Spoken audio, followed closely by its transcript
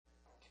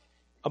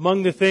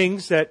Among the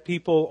things that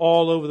people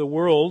all over the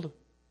world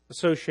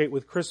associate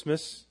with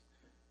Christmas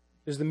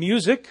is the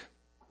music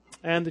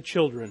and the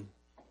children.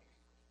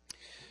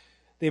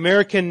 The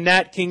American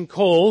Nat King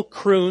Cole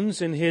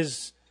croons in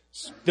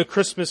the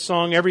Christmas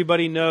song,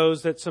 everybody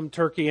knows that some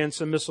turkey and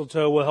some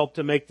mistletoe will help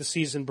to make the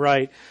season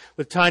bright.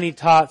 With tiny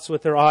tots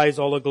with their eyes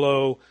all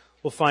aglow,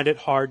 will find it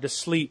hard to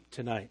sleep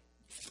tonight.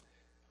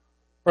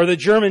 Or the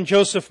German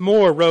Joseph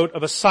Moore wrote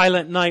of a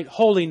silent night,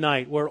 holy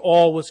night, where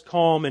all was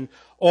calm and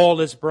all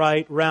is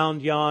bright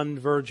round yon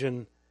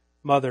virgin,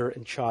 mother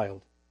and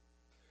child.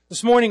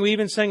 This morning we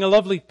even sang a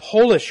lovely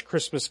Polish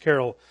Christmas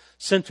carol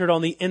centered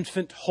on the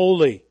infant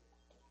holy,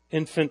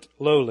 infant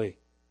lowly.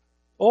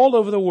 All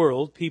over the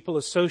world, people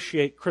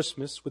associate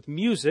Christmas with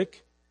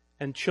music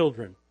and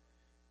children.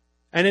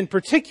 And in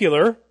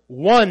particular,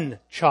 one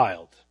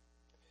child.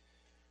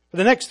 For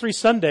the next 3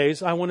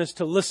 Sundays, I want us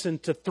to listen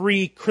to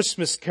 3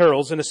 Christmas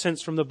carols, in a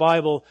sense, from the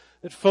Bible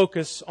that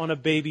focus on a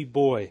baby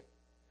boy.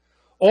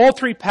 All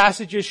 3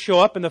 passages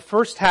show up in the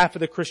first half of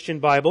the Christian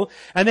Bible,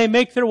 and they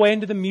make their way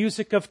into the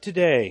music of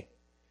today.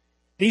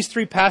 These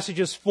 3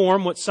 passages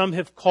form what some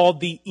have called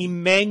the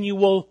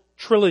Emmanuel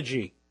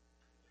Trilogy.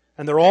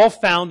 And they're all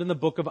found in the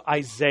book of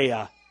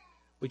Isaiah.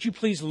 Would you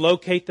please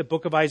locate the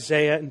book of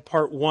Isaiah in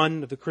part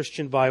 1 of the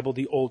Christian Bible,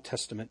 the Old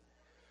Testament?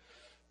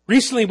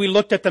 Recently we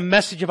looked at the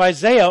message of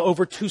Isaiah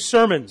over 2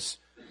 sermons.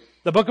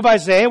 The book of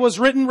Isaiah was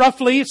written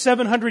roughly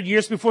 700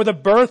 years before the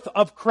birth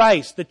of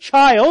Christ, the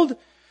child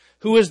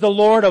who is the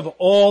Lord of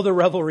all the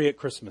revelry at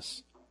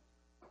Christmas.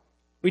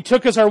 We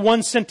took as our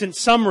 1-sentence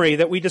summary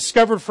that we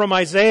discovered from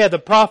Isaiah the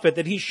prophet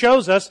that he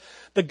shows us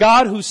the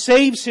God who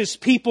saves his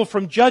people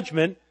from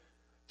judgment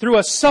through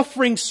a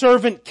suffering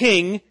servant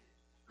king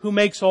who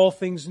makes all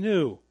things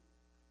new.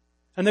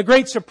 And the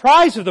great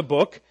surprise of the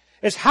book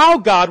is how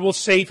God will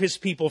save his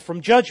people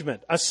from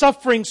judgment. A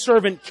suffering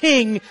servant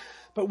king,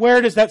 but where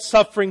does that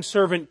suffering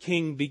servant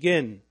king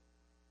begin?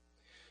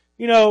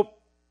 You know,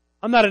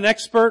 I'm not an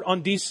expert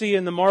on DC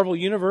and the Marvel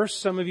universe.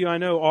 Some of you I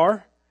know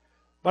are.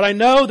 But I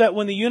know that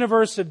when the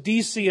universe of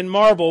DC and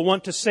Marvel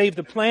want to save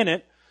the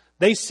planet,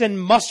 they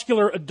send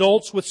muscular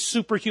adults with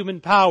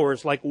superhuman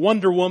powers like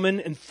Wonder Woman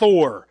and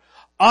Thor,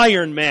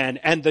 Iron Man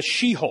and the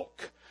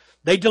She-Hulk.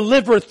 They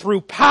deliver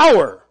through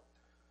power.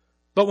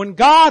 But when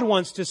God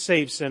wants to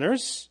save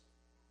sinners,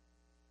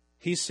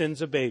 he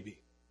sends a baby.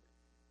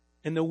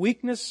 In the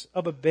weakness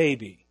of a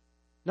baby,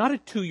 not a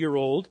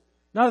 2-year-old,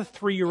 not a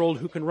 3-year-old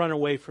who can run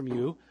away from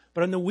you,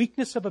 but in the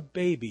weakness of a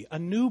baby, a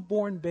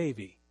newborn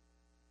baby,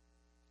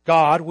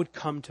 God would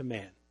come to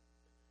man.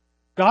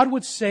 God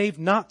would save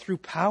not through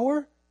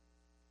power,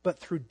 but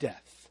through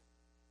death.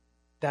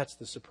 That's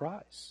the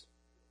surprise.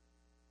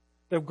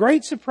 The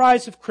great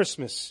surprise of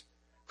Christmas.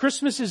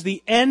 Christmas is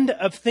the end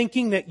of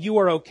thinking that you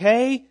are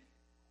okay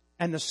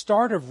and the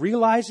start of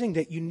realizing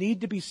that you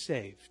need to be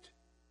saved.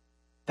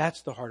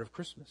 That's the heart of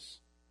Christmas.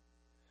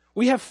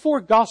 We have 4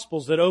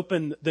 Gospels that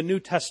open the New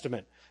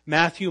Testament: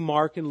 Matthew,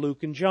 Mark, and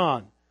Luke, and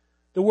John.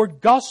 The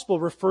word gospel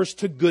refers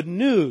to good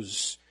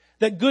news.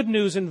 That good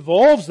news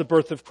involves the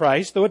birth of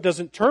Christ, though it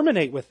doesn't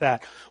terminate with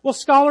that. Well,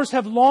 scholars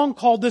have long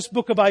called this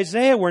book of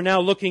Isaiah, we're now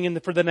looking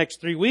for the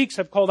next 3 weeks,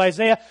 have called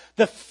Isaiah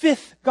the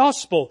 5th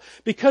gospel,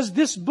 because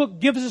this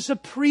book gives us a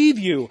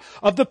preview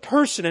of the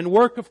person and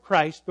work of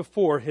Christ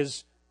before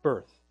his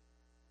birth.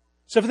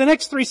 So for the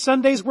next 3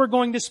 Sundays, we're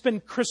going to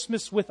spend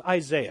Christmas with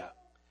Isaiah.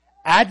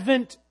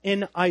 Advent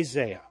in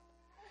Isaiah.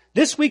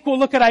 This week we'll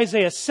look at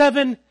Isaiah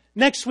 7,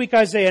 next week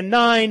Isaiah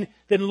 9,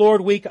 then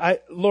Lord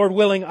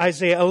willing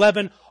Isaiah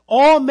 11,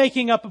 all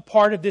making up a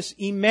part of this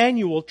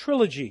Emmanuel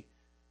trilogy.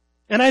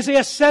 In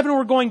Isaiah 7,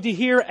 we're going to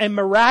hear a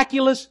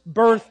miraculous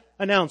birth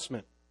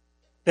announcement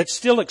that's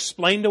still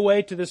explained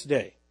away to this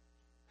day.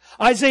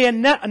 Isaiah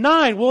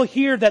 9, we'll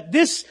hear that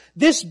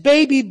this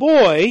baby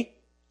boy,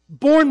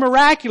 born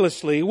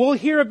miraculously, we'll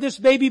hear of this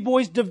baby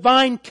boy's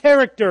divine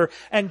character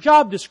and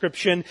job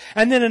description.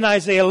 And then in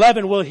Isaiah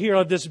 11, we'll hear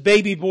of this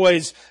baby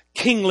boy's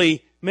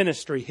kingly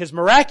ministry, his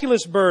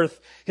miraculous birth,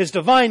 his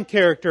divine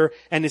character,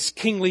 and his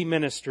kingly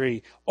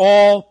ministry,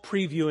 all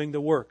previewing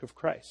the work of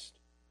Christ.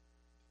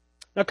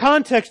 Now,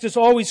 context is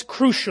always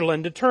crucial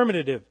and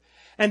determinative.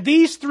 And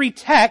these 3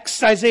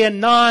 texts, Isaiah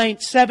 9,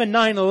 7,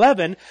 9,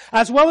 11,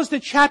 as well as the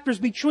chapters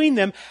between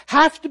them,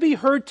 have to be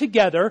heard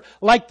together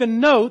like the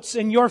notes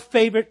in your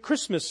favorite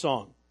Christmas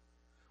song.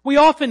 We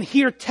often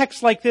hear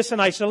texts like this in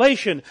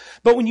isolation,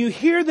 but when you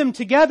hear them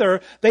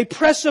together, they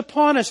press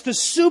upon us the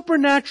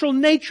supernatural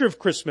nature of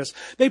Christmas.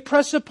 They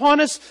press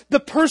upon us the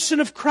person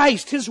of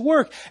Christ, his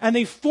work, and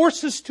they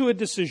force us to a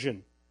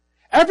decision.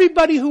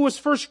 Everybody who was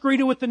first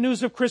greeted with the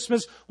news of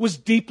Christmas was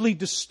deeply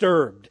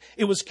disturbed.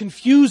 It was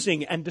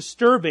confusing and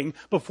disturbing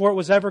before it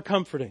was ever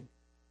comforting.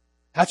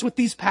 That's what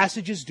these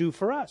passages do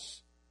for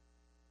us.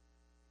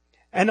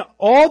 And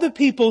all the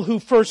people who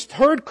first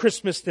heard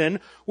Christmas then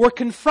were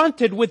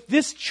confronted with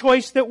this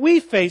choice that we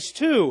face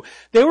too.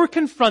 They were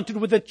confronted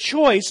with a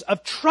choice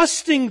of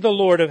trusting the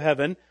Lord of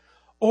heaven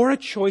or a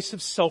choice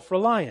of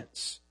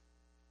self-reliance.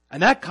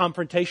 And that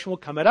confrontation will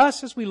come at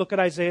us as we look at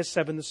Isaiah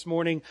 7 this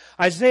morning.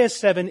 Isaiah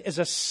 7 is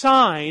a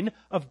sign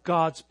of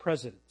God's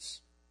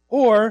presence,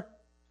 or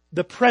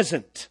the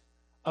present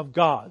of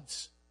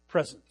God's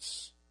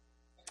presence.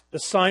 The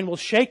sign will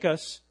shake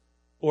us,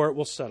 or it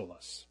will settle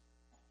us.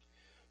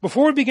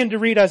 Before we begin to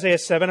read Isaiah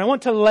 7, I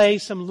want to lay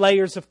some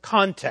layers of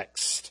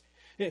context.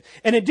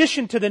 In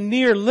addition to the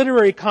near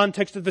literary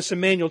context of this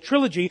Emmanuel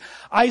trilogy,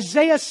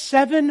 Isaiah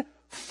 7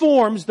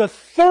 forms the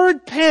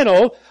third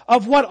panel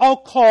of what I'll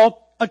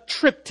call a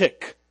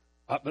triptych.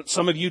 But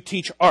some of you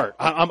teach art.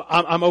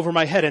 I'm over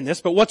my head in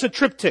this, but what's a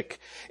triptych?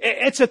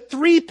 It's a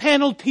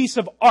 3-paneled piece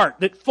of art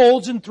that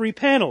folds in 3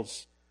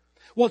 panels.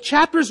 Well,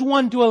 chapters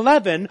 1 to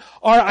 11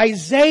 are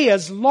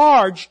Isaiah's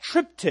large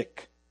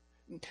triptych.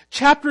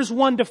 Chapters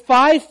 1 to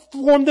 5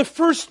 form the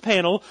first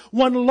panel,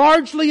 one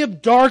largely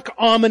of dark,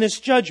 ominous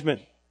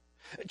judgment.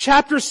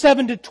 Chapters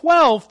 7 to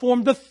 12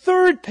 form the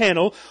third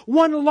panel,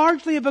 one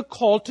largely of a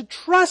call to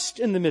trust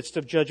in the midst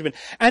of judgment.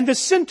 And the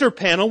center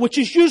panel, which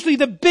is usually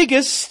the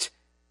biggest,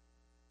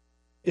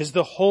 is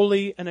the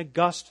holy and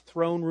august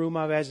throne room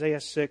of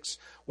Isaiah 6,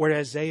 where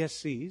Isaiah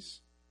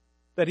sees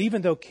that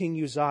even though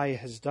King Uzziah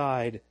has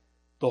died,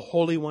 the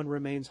Holy One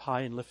remains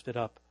high and lifted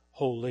up.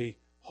 Holy,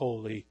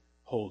 holy,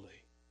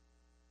 holy.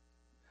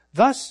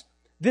 Thus,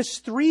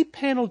 this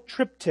 3-paneled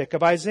triptych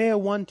of Isaiah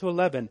 1 to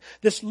 11,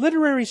 this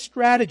literary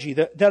strategy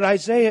that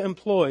Isaiah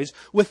employs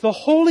with the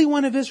Holy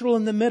One of Israel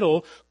in the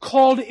middle,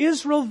 called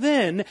Israel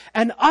then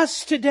and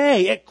us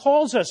today. It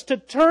calls us to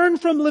turn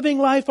from living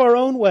life our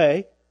own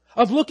way,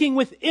 of looking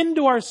within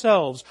to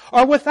ourselves,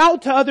 or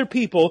without to other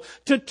people,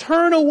 to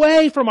turn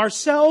away from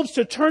ourselves,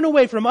 to turn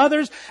away from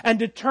others, and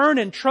to turn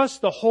and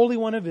trust the Holy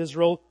One of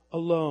Israel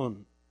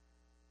alone.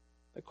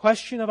 The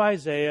question of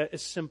Isaiah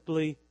is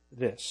simply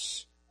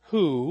this: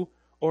 who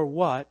or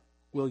what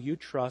will you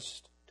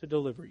trust to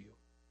deliver you?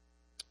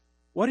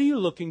 What are you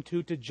looking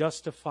to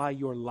justify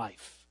your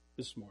life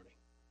this morning?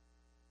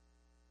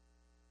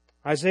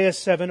 Isaiah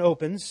 7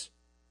 opens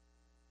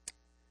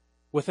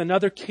with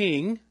another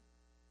king,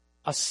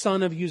 a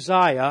son of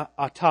Uzziah,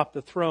 atop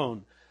the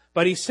throne.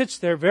 But he sits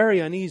there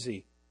very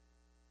uneasy.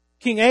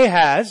 King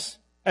Ahaz,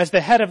 as the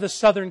head of the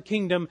southern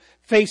kingdom,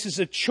 faces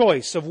a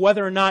choice of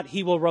whether or not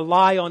he will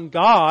rely on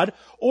God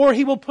or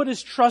he will put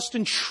his trust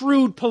in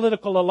shrewd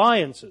political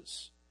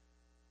alliances.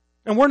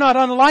 And we're not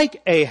unlike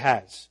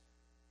Ahaz.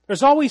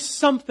 There's always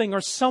something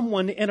or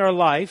someone in our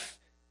life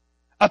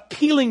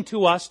appealing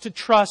to us to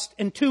trust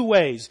in 2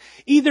 ways.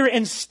 Either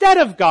instead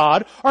of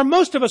God, or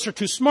most of us are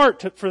too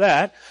smart for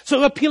that,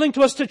 so appealing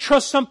to us to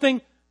trust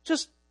something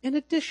just in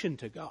addition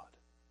to God.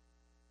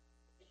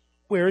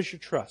 Where is your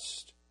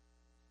trust?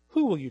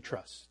 Who will you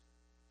trust?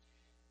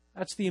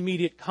 That's the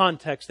immediate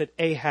context that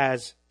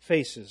Ahaz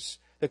faces,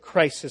 the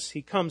crisis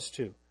he comes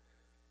to.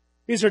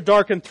 These are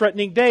dark and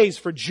threatening days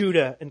for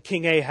Judah and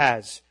King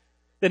Ahaz.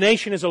 The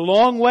nation is a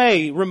long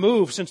way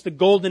removed since the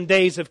golden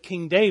days of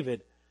King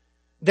David.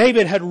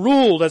 David had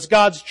ruled as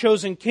God's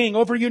chosen king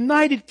over a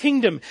united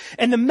kingdom,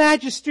 and the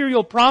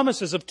magisterial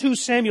promises of 2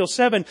 Samuel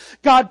 7,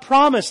 God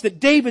promised that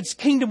David's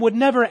kingdom would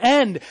never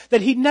end,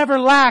 that he'd never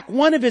lack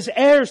one of his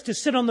heirs to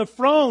sit on the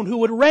throne who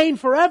would reign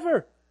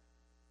forever.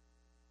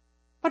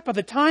 But by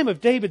the time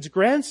of David's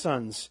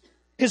grandsons,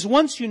 his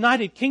once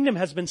united kingdom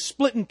has been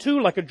split in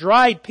 2 like a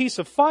dried piece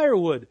of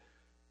firewood.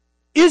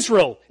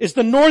 Israel is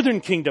the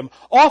northern kingdom,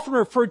 often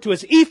referred to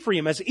as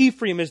Ephraim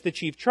is the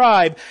chief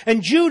tribe,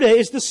 and Judah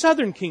is the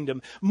southern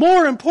kingdom.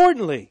 More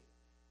importantly,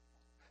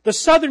 the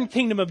southern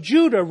kingdom of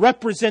Judah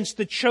represents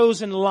the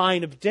chosen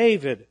line of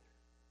David.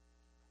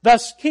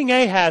 Thus, King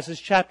Ahaz, as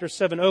chapter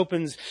 7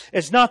 opens,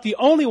 is not the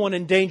only one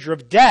in danger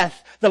of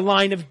death. The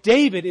line of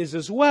David is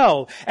as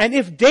well. And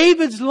if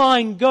David's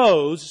line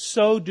goes,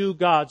 so do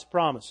God's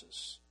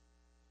promises.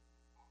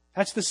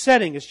 That's the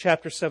setting as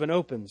chapter 7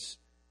 opens.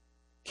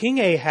 King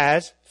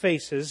Ahaz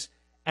faces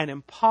an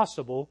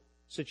impossible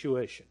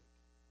situation.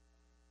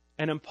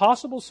 An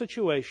impossible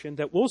situation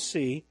that we'll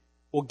see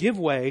will give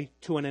way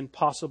to an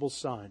impossible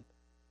sign.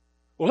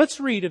 Well, let's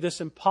read of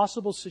this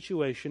impossible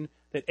situation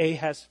that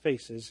Ahaz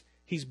faces.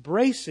 He's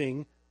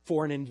bracing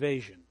for an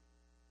invasion.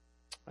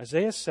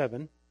 Isaiah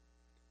 7,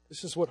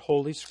 this is what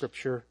Holy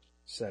Scripture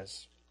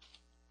says.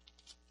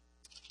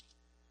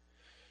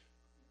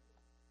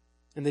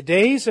 In the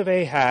days of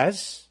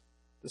Ahaz,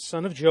 the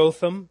son of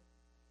Jotham,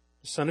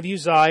 the son of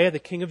Uzziah, the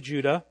king of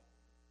Judah,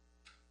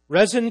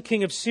 Rezin,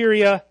 king of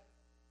Syria,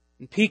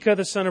 and Pekah,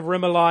 the son of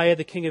Remaliah,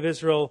 the king of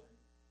Israel,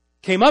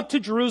 came up to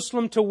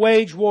Jerusalem to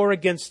wage war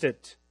against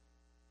it,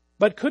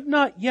 but could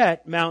not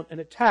yet mount an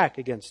attack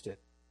against it.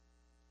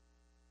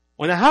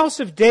 When the house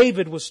of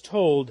David was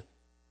told,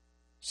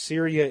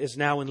 Syria is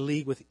now in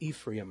league with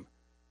Ephraim,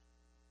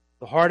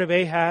 the heart of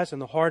Ahaz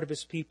and the heart of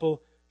his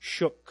people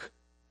shook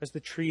as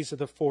the trees of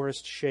the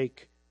forest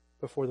shake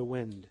before the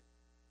wind.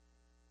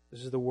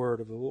 This is the word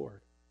of the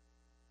Lord.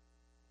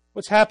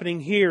 What's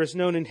happening here is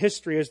known in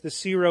history as the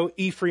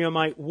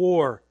Syro-Ephraimite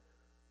War.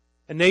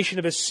 A nation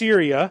of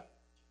Assyria,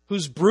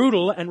 whose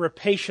brutal and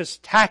rapacious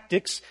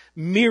tactics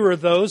mirror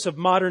those of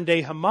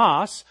modern-day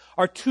Hamas,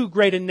 are too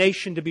great a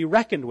nation to be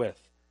reckoned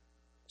with.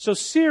 So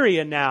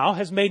Syria now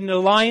has made an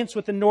alliance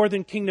with the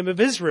northern kingdom of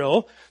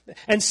Israel,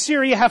 and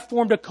Syria have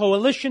formed a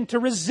coalition to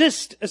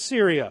resist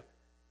Assyria.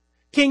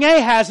 King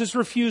Ahaz has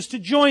refused to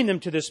join them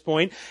to this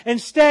point.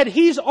 Instead,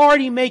 he's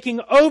already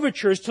making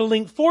overtures to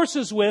link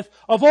forces with,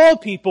 of all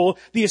people,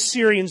 the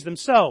Assyrians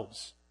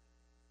themselves.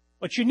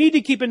 What you need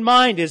to keep in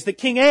mind is that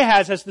King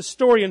Ahaz, as the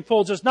story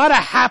unfolds, is not a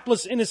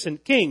hapless,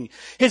 innocent king.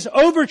 His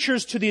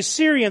overtures to the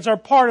Assyrians are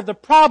part of the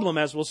problem,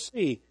 as we'll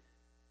see.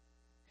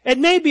 It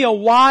may be a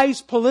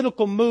wise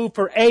political move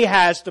for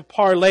Ahaz to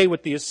parley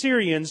with the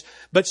Assyrians,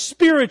 but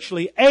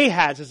spiritually,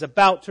 Ahaz is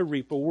about to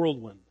reap a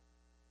whirlwind.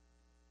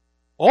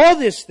 All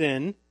this,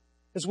 then,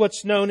 is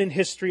what's known in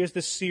history as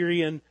the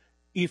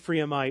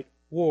Syrian-Ephraimite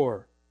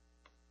War.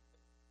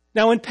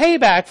 Now, in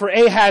payback for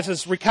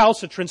Ahaz's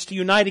recalcitrance to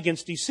unite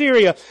against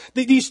Assyria,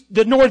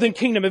 the northern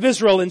kingdom of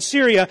Israel and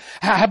Syria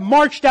have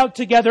marched out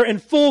together in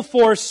full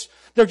force.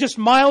 They're just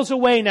miles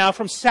away now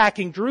from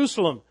sacking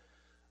Jerusalem.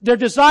 Their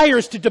desire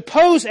is to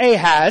depose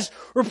Ahaz,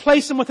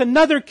 replace him with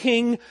another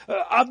king,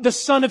 the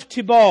son of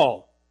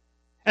Tibal,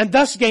 and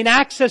thus gain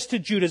access to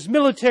Judah's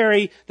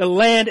military, the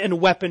land, and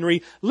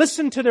weaponry.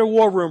 Listen to their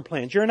war room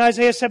plans. You're in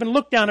Isaiah 7.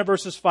 Look down at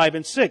verses 5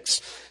 and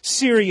 6.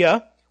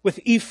 Syria, with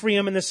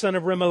Ephraim and the son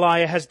of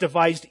Remaliah, has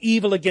devised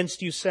evil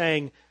against you,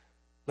 saying,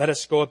 let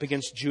us go up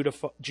against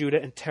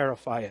Judah and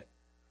terrify it.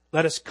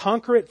 Let us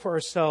conquer it for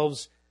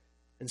ourselves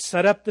and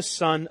set up the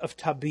son of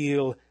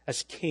Tabeel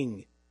as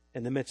king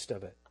in the midst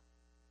of it.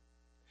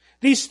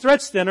 These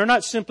threats, then, are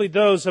not simply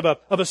those of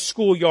a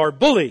schoolyard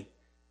bully.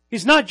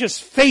 He's not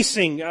just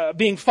facing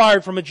being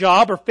fired from a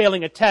job or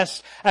failing a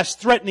test, as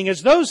threatening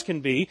as those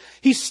can be.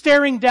 He's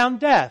staring down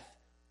death.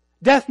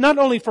 Death not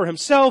only for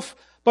himself,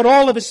 but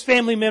all of his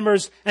family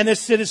members and the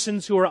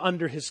citizens who are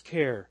under his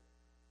care.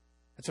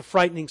 It's a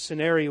frightening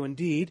scenario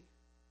indeed,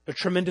 a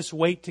tremendous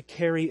weight to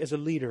carry as a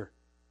leader.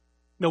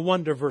 No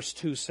wonder verse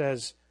 2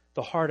 says,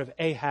 the heart of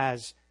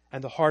Ahaz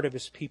and the heart of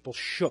his people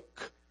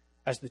shook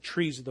as the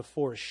trees of the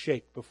forest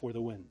shake before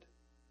the wind.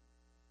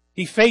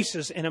 He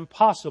faces an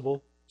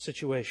impossible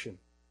situation.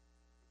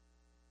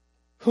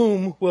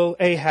 Whom will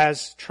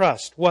Ahaz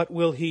trust? What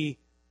will he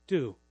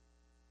do?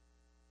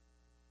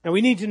 Now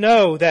we need to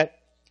know that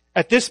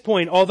at this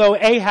point, although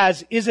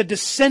Ahaz is a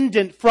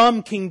descendant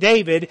from King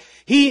David,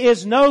 he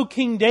is no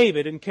King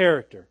David in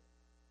character.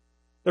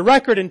 The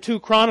record in 2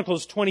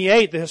 Chronicles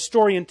 28, the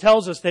historian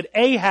tells us that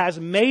Ahaz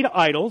made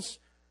idols,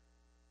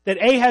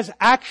 that Ahaz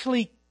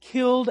actually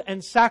killed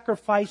and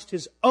sacrificed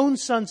his own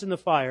sons in the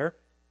fire,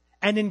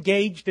 and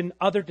engaged in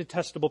other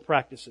detestable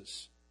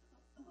practices.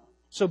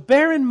 So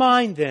bear in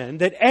mind then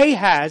that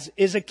Ahaz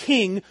is a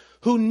king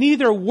who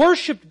neither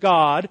worshipped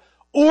God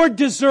or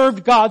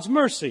deserved God's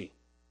mercy.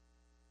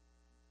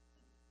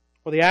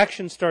 Well, the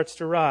action starts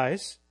to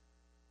rise.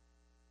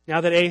 Now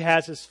that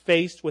Ahaz is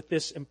faced with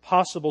this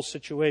impossible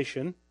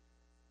situation,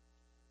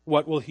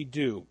 what will he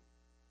do?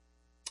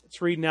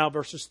 Let's read now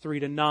verses 3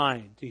 to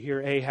 9 to hear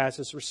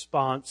Ahaz's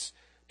response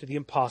to the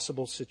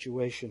impossible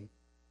situation.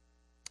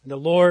 And the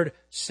Lord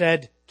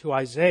said to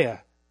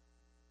Isaiah,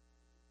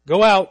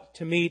 go out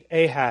to meet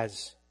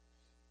Ahaz,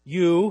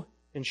 you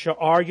and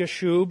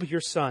Sha'ar-Yashub,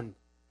 your son.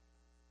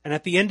 And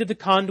at the end of the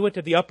conduit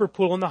of the upper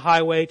pool on the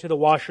highway to the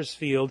washer's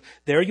field,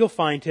 there you'll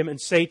find him,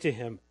 and say to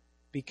him,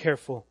 be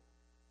careful,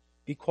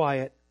 be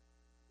quiet,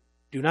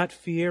 do not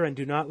fear, and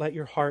do not let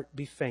your heart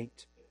be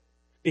faint.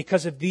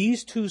 Because of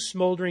these 2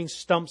 smoldering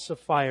stumps of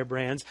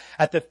firebrands,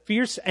 at the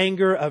fierce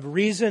anger of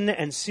Rezin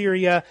and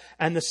Syria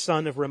and the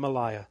son of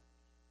Remaliah.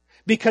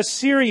 Because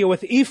Syria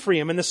with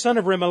Ephraim and the son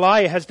of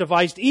Remaliah has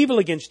devised evil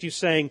against you,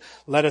 saying,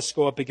 let us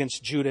go up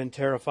against Judah and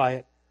terrify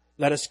it.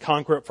 Let us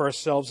conquer it for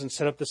ourselves and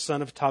set up the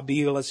son of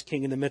Tabeel as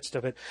king in the midst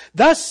of it.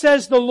 Thus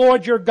says the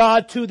Lord your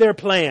God to their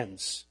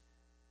plans.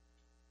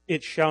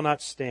 It shall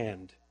not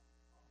stand.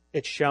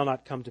 It shall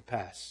not come to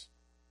pass.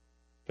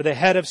 For the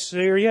head of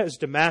Syria is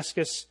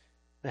Damascus,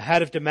 the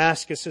head of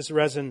Damascus is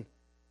Rezin.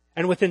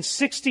 And within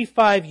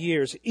 65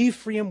 years,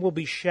 Ephraim will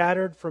be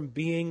shattered from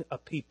being a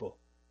people.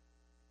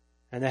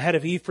 And the head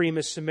of Ephraim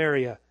is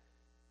Samaria.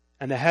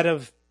 And the head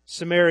of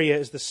Samaria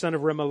is the son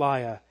of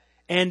Remaliah.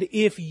 And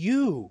if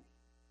you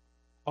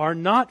are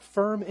not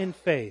firm in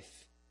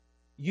faith,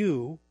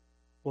 you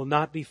will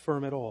not be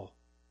firm at all.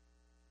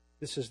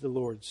 This is the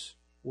Lord's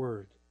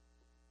word.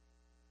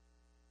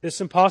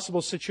 This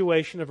impossible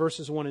situation of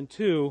verses 1 and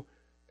 2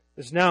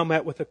 is now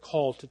met with a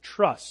call to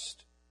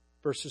trust.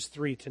 Verses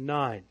 3 to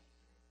 9.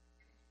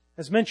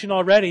 As mentioned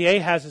already,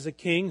 Ahaz is a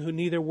king who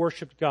neither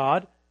worshipped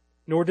God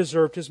nor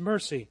deserved his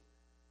mercy.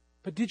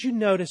 But did you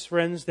notice,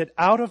 friends, that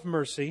out of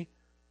mercy,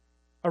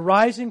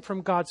 arising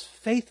from God's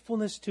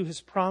faithfulness to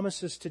his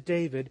promises to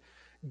David,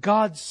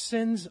 God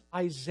sends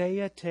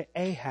Isaiah to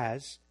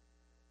Ahaz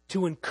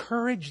to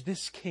encourage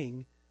this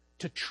king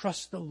to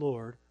trust the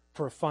Lord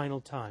for a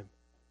final time.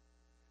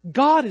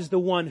 God is the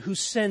one who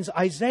sends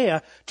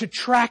Isaiah to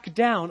track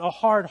down a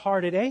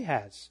hard-hearted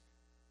Ahaz.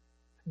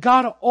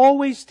 God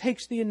always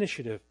takes the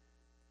initiative.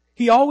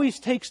 He always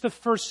takes the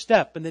first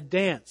step in the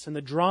dance and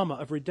the drama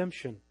of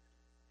redemption.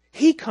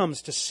 He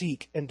comes to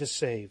seek and to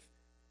save.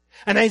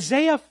 And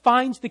Isaiah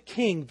finds the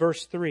king,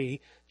 verse 3,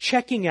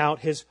 checking out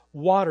his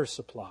water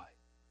supply.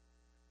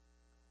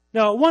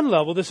 Now, at one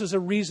level, this is a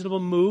reasonable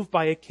move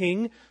by a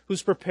king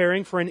who's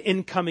preparing for an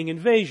incoming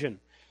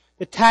invasion.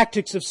 The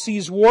tactics of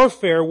siege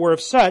warfare were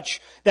of such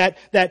that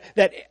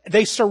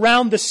they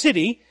surround the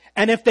city,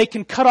 and if they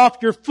can cut off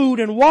your food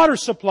and water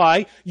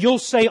supply, you'll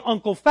say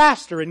Uncle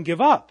faster and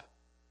give up.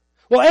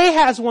 Well,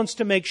 Ahaz wants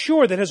to make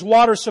sure that his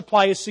water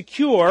supply is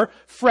secure,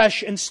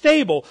 fresh, and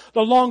stable.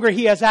 The longer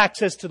he has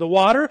access to the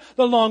water,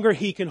 the longer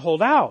he can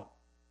hold out.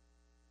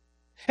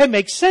 It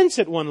makes sense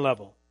at one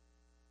level.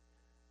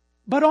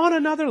 But on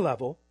another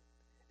level,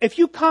 if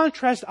you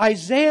contrast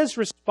Isaiah's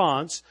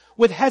response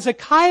with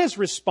Hezekiah's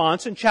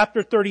response in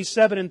chapter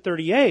 37 and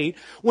 38,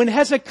 when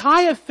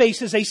Hezekiah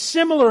faces a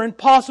similar and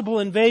possible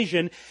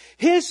invasion,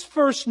 his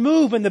first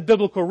move in the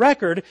biblical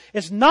record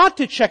is not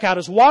to check out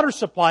his water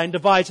supply and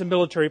devise a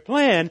military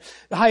plan.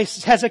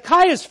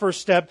 Hezekiah's first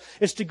step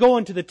is to go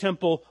into the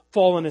temple,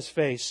 fall on his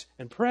face,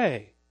 and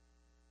pray.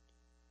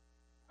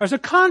 There's a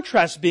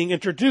contrast being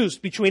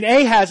introduced between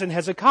Ahaz and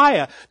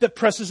Hezekiah that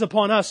presses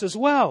upon us as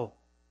well.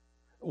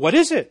 What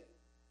is it?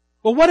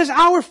 Well, what is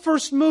our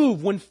first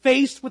move when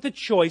faced with a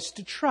choice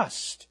to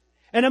trust?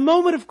 In a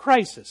moment of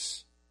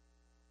crisis,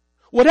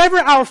 whatever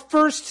our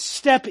first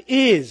step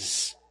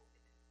is,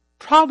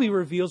 probably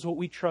reveals what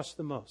we trust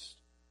the most.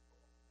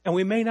 And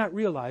we may not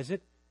realize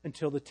it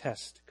until the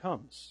test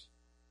comes.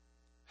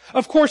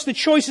 Of course, the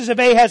choices of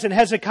Ahaz and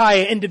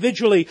Hezekiah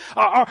individually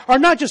are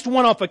not just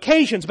one-off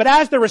occasions, but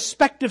as their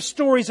respective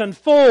stories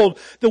unfold,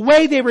 the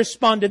way they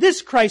respond to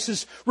this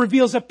crisis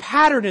reveals a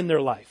pattern in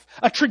their life,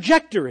 a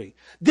trajectory.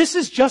 This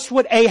is just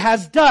what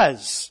Ahaz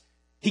does.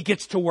 He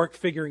gets to work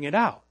figuring it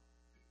out.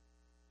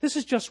 This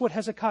is just what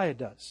Hezekiah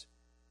does.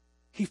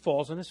 He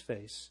falls on his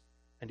face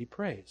and he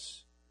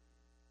prays.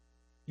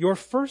 Your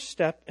first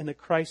step in a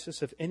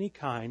crisis of any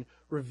kind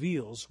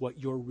reveals what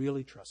you're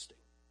really trusting.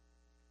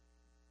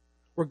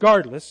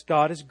 Regardless,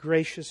 God is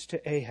gracious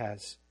to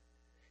Ahaz.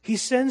 He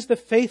sends the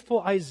faithful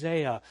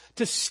Isaiah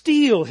to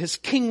steel his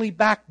kingly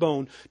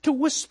backbone, to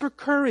whisper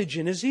courage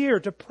in his ear,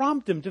 to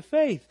prompt him to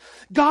faith.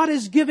 God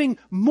is giving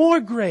more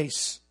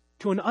grace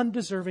to an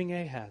undeserving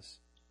Ahaz.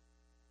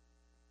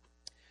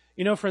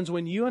 You know, friends,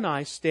 when you and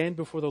I stand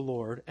before the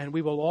Lord, and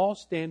we will all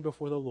stand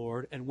before the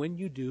Lord, and when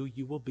you do,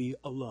 you will be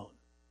alone.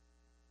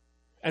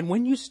 And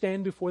when you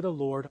stand before the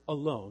Lord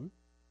alone,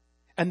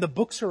 and the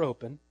books are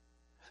open,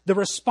 the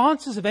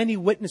responses of any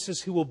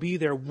witnesses who will be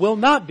there will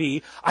not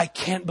be, I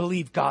can't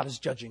believe God is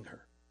judging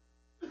her.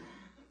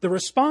 The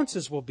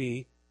responses will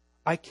be,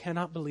 I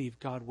cannot believe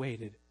God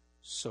waited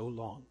so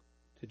long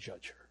to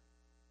judge her.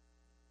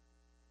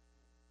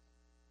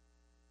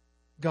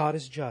 God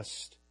is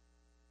just,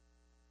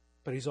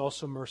 but He's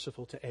also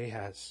merciful to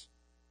Ahaz.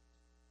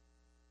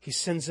 He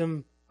sends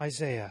him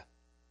Isaiah,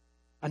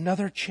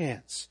 another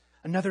chance,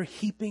 another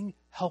heaping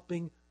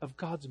helping of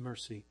God's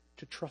mercy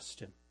to trust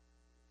Him.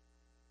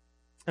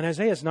 And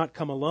Isaiah's not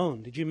come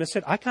alone. Did you miss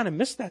it? I kind of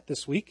missed that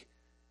this week.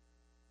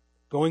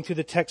 Going through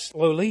the text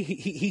slowly,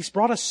 he's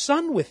brought a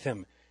son with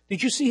him.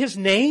 Did you see his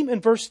name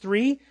in verse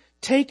 3?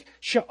 Take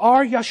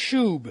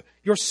Shear-Yashub,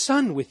 your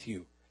son, with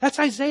you. That's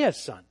Isaiah's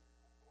son.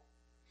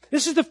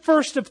 This is the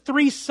first of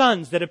 3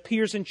 sons that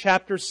appears in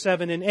chapters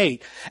 7 and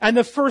 8. And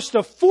the first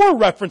of 4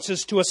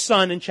 references to a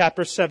son in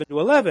chapters 7 to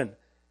 11.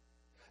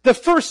 The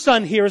first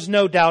son here is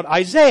no doubt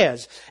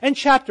Isaiah's. In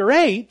chapter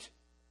 8,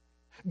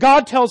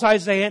 God tells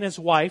Isaiah and his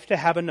wife to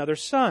have another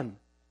son.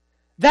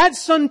 That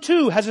son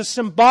too has a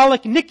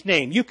symbolic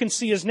nickname. You can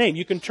see his name.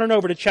 You can turn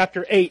over to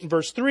chapter 8 and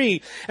verse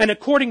 3. And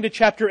according to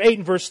chapter 8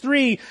 and verse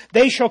 3,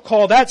 they shall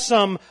call that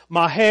son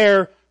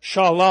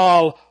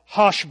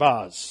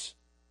Maher-Shalal-Hash-Baz.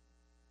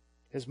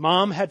 His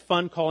mom had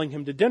fun calling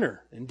him to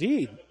dinner.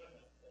 Indeed.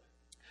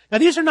 Now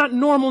these are not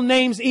normal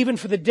names even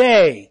for the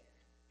day.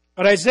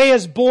 But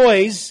Isaiah's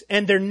boys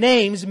and their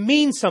names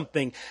mean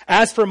something.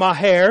 As for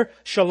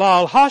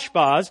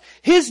Maher-Shalal-Hash-Baz,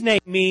 his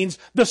name means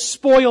the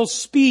spoil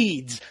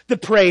speeds, the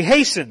prey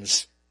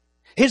hastens.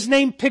 His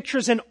name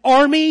pictures an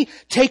army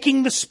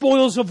taking the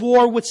spoils of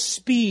war with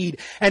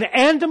speed, an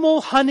animal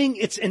hunting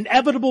its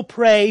inevitable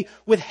prey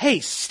with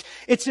haste.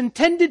 It's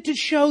intended to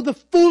show the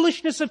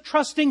foolishness of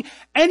trusting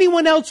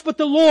anyone else but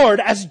the Lord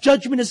as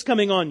judgment is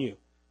coming on you.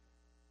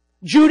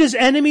 Judah's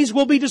enemies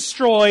will be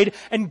destroyed,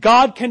 and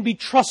God can be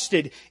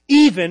trusted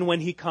even when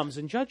He comes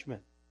in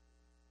judgment.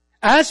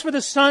 As for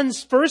the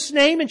son's first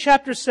name in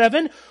chapter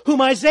 7,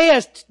 whom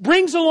Isaiah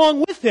brings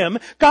along with him,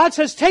 God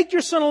says, take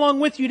your son along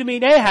with you to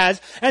meet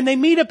Ahaz, and they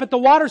meet up at the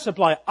water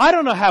supply. I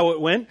don't know how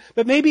it went,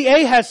 but maybe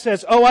Ahaz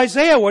says, oh,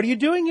 Isaiah, what are you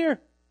doing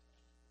here?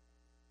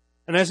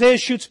 And Isaiah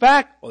shoots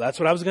back, well, that's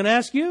what I was going to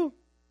ask you.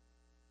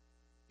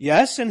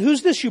 Yes, and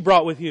who's this you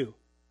brought with you?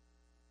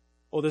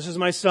 Oh, this is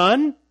my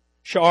son,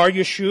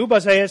 Shear-Yashub,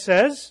 Isaiah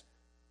says.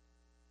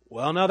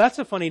 Well, now that's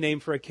a funny name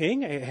for a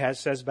king,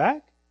 Ahaz says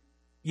back.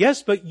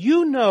 Yes, but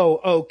you know,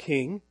 O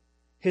king,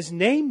 his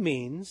name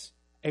means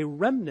a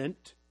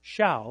remnant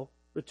shall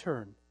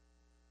return.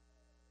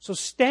 So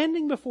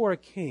standing before a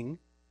king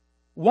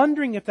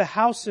wondering if the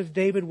house of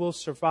David will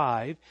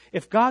survive,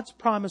 if God's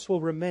promise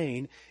will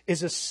remain,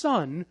 is a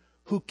son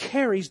who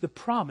carries the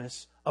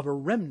promise of a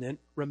remnant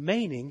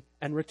remaining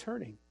and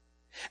returning.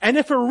 And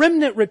if a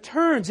remnant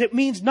returns, it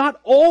means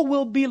not all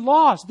will be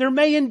lost. There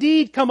may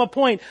indeed come a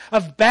point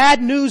of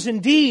bad news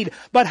indeed,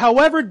 but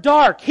however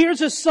dark,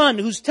 here's a son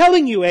who's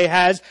telling you,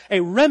 Ahaz, a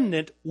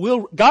remnant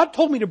will, God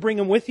told me to bring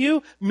him with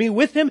you, me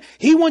with him.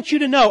 He wants you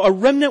to know a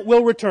remnant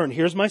will return.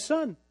 Here's my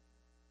son.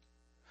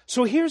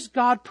 So here's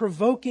God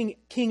provoking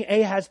King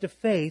Ahaz to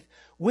faith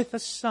with a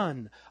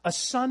son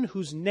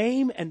whose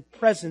name and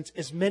presence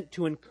is meant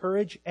to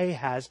encourage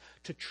Ahaz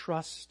to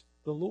trust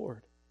the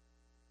Lord.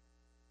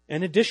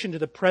 In addition to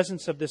the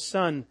presence of the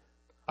son,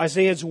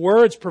 Isaiah's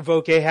words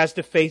provoke Ahaz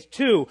to faith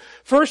too.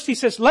 First he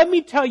says, let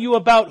me tell you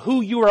about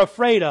who you are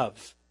afraid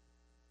of.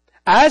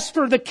 As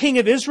for the king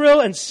of Israel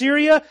and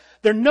Syria,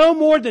 they're no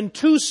more than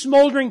two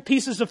smoldering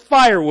pieces of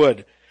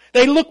firewood.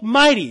 They look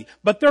mighty,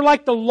 but they're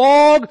like the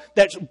log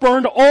that's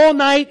burned all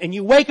night and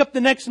you wake up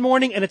the next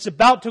morning and it's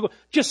about to go.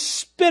 Just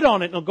spit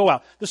on it and it'll go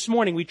out. This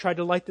morning we tried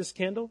to light this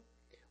candle.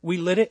 We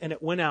lit it and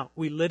it went out.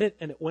 We lit it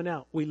and it went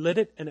out. We lit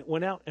it and it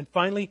went out. And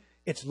finally,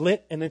 it's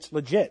lit and it's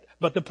legit.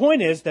 But the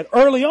point is that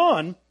early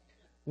on,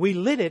 we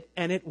lit it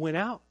and it went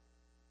out.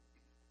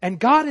 And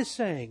God is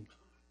saying,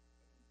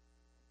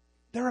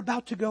 they're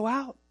about to go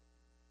out.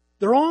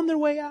 They're on their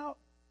way out.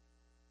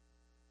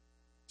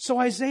 So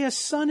Isaiah's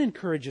son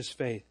encourages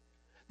faith.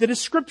 The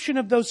description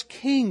of those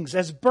kings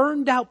as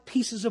burned out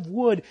pieces of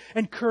wood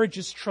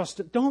encourages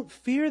trust. Don't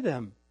fear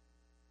them.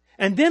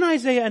 And then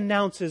Isaiah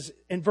announces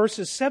in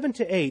verses 7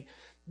 to 8,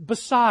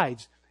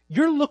 besides,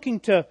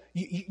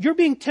 you're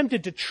being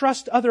tempted to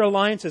trust other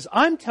alliances.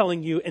 I'm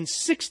telling you, in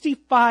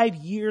 65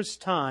 years'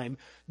 time,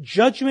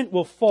 judgment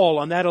will fall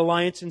on that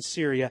alliance in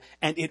Syria,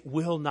 and it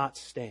will not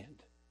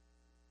stand.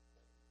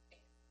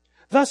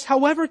 Thus,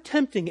 however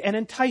tempting and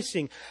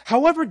enticing,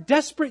 however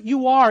desperate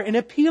you are and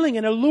appealing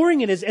and alluring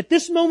it is at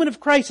this moment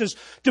of crisis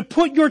to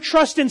put your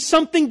trust in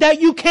something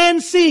that you can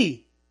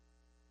see,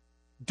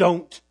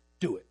 don't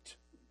do it.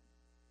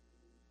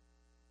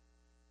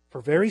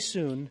 For very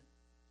soon,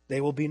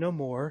 they will be no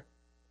more.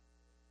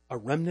 A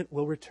remnant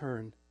will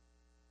return.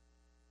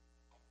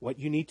 What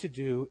you need to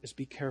do is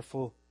be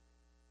careful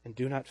and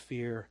do not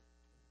fear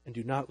and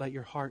do not let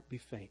your heart be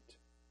faint.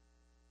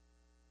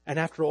 And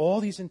after all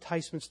these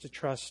enticements to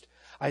trust,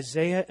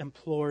 Isaiah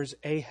implores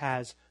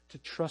Ahaz to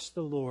trust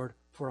the Lord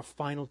for a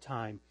final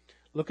time.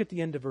 Look at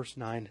the end of verse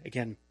 9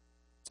 again.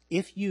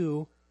 If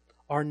you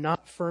are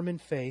not firm in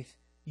faith,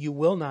 you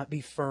will not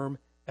be firm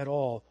at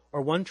all.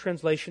 Or one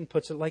translation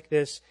puts it like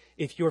this: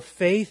 if your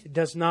faith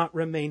does not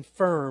remain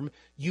firm,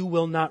 you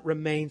will not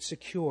remain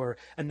secure.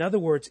 In other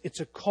words, it's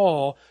a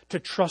call to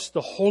trust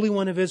the Holy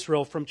One of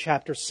Israel from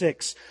chapter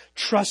 6.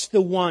 Trust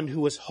the one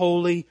who is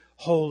holy,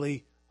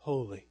 holy,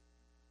 holy.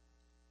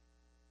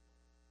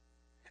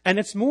 And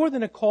it's more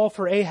than a call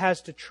for Ahaz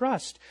to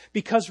trust,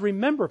 because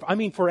remember,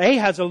 for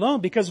Ahaz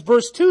alone, because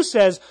verse 2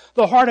 says,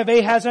 the heart of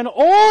Ahaz and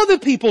all the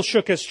people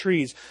shook as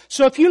trees.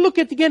 So if you look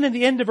at the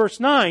end of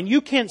verse 9,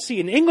 you can't see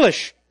in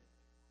English.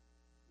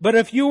 But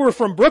if you were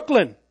from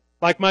Brooklyn,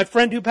 like my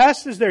friend who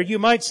pastors there, you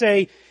might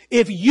say,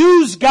 if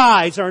yous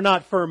guys are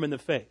not firm in the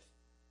faith,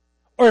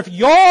 or if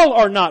y'all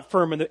are not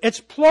firm in the,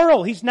 it's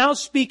plural. He's now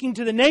speaking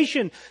to the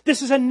nation.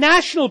 This is a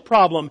national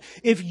problem.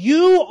 If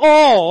you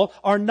all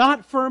are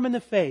not firm in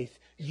the faith,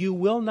 you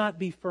will not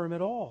be firm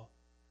at all.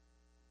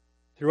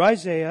 Through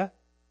Isaiah,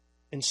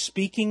 and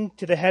speaking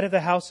to the head of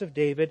the house of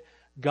David,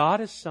 God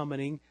is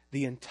summoning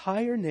the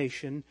entire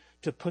nation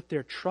to put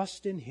their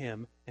trust in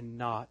Him and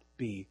not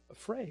be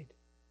afraid.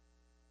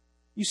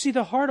 You see,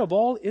 the heart of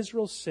all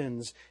Israel's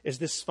sins is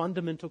this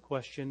fundamental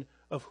question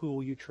of who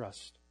will you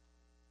trust?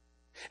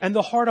 And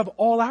the heart of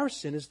all our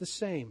sin is the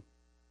same.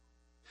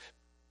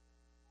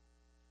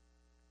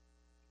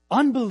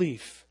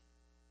 Unbelief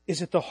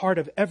is at the heart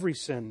of every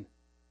sin,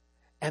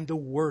 and the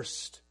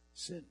worst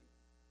sin.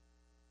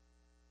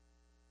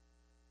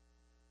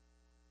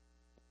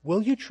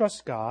 Will you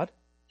trust God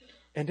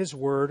and His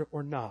Word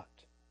or not?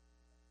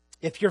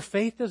 If your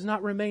faith does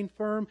not remain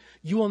firm,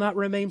 you will not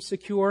remain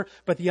secure.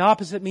 But the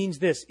opposite means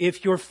this: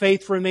 if your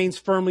faith remains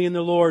firmly in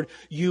the Lord,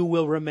 you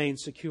will remain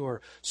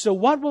secure. So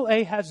what will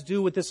Ahaz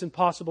do with this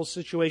impossible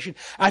situation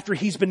after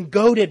he's been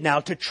goaded now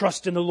to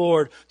trust in the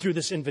Lord through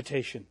this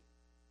invitation?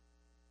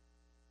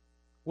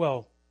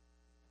 Well,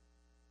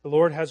 the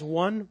Lord has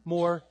one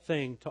more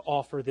thing to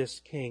offer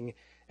this king,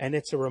 and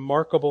it's a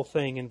remarkable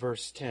thing in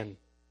verse 10.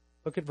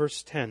 Look at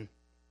verse 10.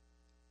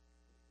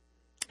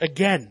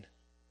 Again,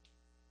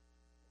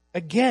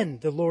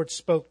 the Lord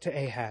spoke to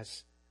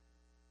Ahaz.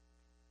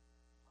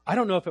 I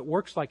don't know if it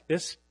works like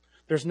this.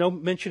 There's no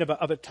mention of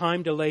a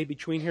time delay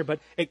between here, but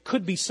it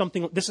could be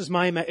something,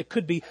 it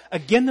could be,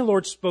 again the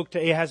Lord spoke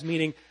to Ahaz,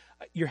 meaning,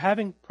 you're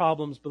having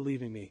problems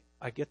believing me.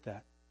 I get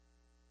that.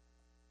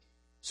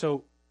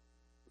 So,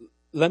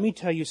 let me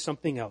tell you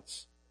something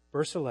else.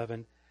 Verse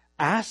 11,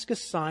 ask a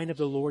sign of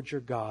the Lord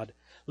your God.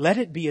 Let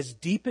it be as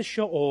deep as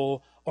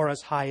Sheol or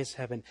as high as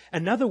heaven.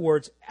 In other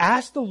words,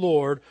 ask the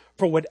Lord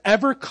for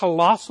whatever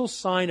colossal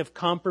sign of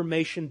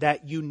confirmation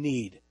that you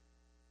need.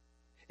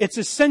 It's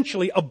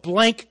essentially a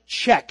blank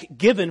check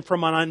given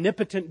from an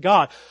omnipotent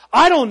God.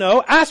 I don't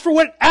know. Ask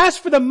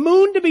for the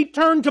moon to be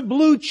turned to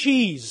blue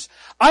cheese.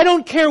 I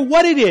don't care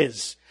what it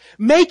is.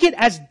 Make it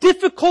as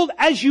difficult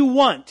as you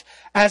want.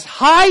 As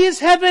high as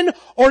heaven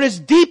or as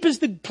deep as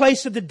the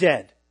place of the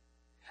dead.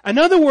 In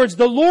other words,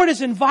 the Lord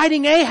is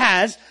inviting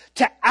Ahaz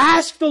to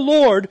ask the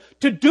Lord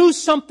to do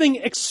something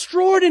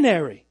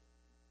extraordinary.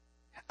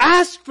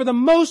 Ask for the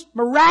most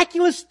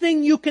miraculous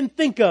thing you can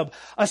think of.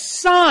 A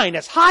sign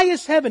as high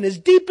as heaven, as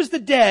deep as the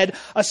dead.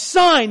 A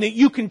sign that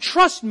you can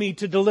trust me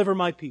to deliver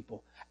my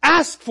people.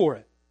 Ask for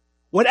it.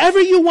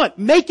 Whatever you want,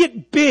 make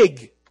it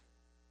big.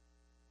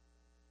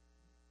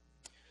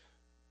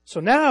 So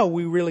now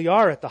we really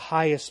are at the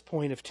highest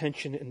point of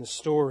tension in the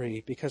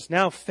story, because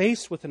now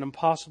faced with an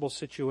impossible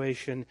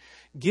situation,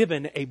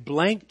 given a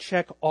blank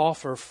check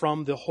offer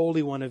from the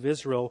Holy One of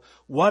Israel,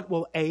 what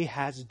will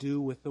Ahaz do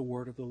with the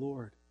word of the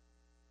Lord?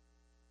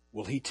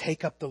 Will he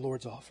take up the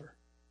Lord's offer?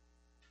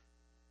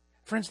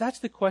 Friends, that's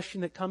the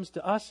question that comes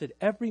to us at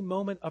every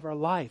moment of our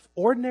life.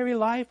 Ordinary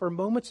life or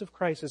moments of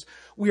crisis.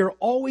 We are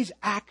always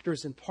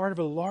actors and part of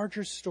a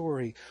larger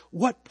story.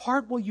 What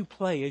part will you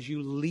play as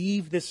you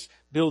leave this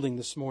building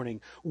this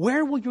morning?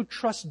 Where will your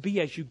trust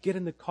be as you get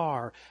in the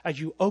car, as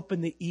you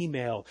open the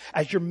email,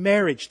 as your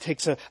marriage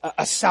takes a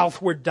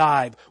southward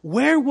dive?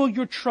 Where will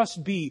your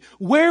trust be?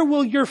 Where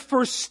will your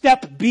first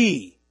step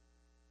be?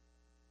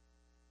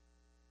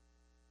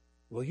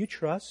 Will you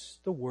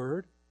trust the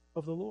word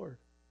of the Lord?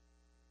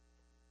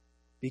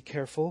 Be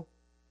careful.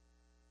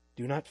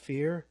 Do not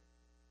fear.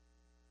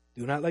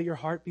 Do not let your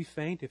heart be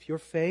faint. If your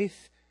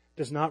faith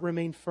does not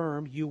remain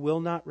firm, you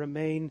will not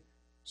remain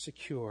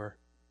secure.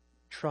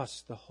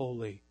 Trust the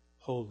Holy,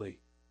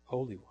 Holy,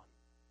 Holy One.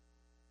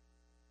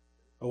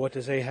 Well, what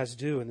does Ahaz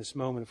do in this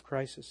moment of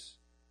crisis?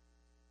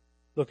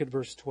 Look at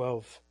verse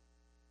 12.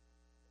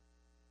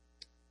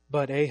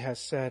 But Ahaz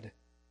said,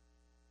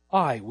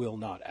 I will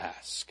not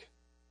ask.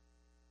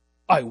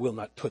 I will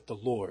not put the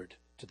Lord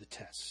to the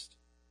test.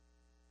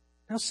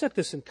 Now set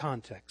this in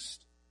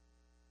context.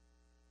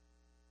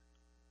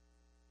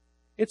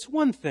 It's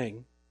one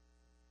thing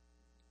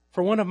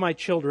for one of my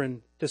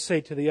children to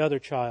say to the other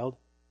child,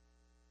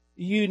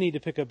 you need to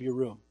pick up your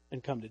room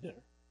and come to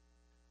dinner.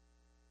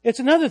 It's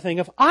another thing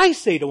if I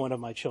say to one of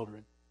my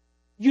children,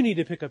 you need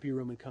to pick up your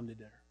room and come to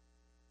dinner.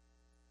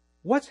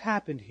 What's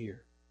happened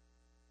here?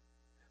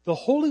 The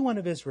Holy One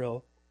of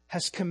Israel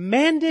has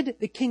commanded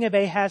the king of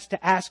Ahaz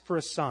to ask for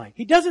a sign.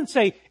 He doesn't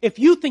say, if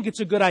you think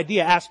it's a good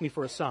idea, ask me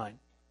for a sign.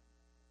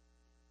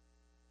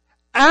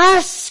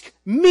 Ask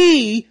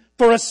me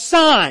for a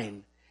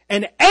sign.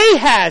 And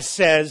Ahaz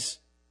says,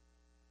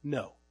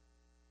 no.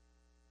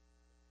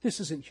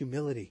 This isn't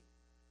humility.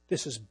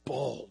 This is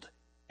bold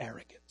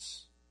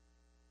arrogance.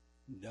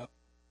 No.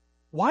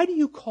 Why do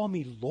you call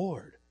me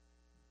Lord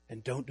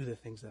and don't do the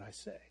things that I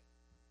say?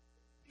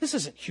 This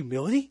isn't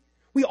humility.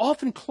 We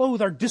often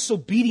clothe our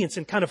disobedience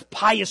in kind of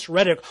pious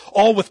rhetoric,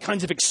 all with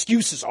kinds of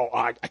excuses. Oh,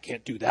 I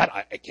can't do that.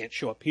 I can't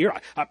show up here.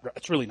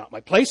 It's really not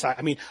my place.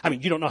 I mean,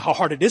 you don't know how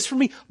hard it is for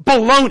me.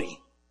 Baloney.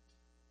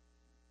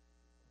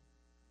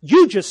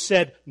 You just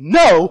said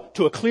no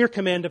to a clear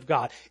command of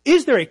God.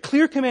 Is there a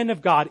clear command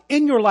of God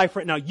in your life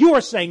right now you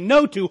are saying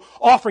no to,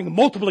 offering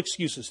multiple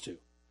excuses to?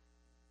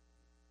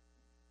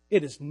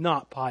 It is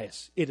not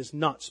pious. It is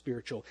not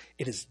spiritual.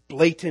 It is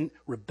blatant,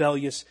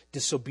 rebellious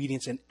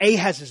disobedience. And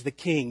Ahaz as the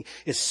king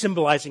is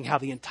symbolizing how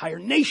the entire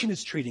nation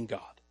is treating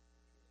God.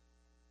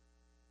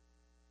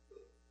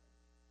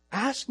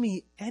 Ask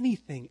me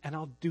anything and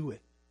I'll do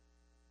it.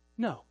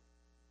 No.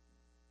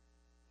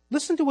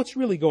 Listen to what's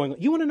really going on.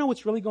 You want to know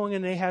what's really going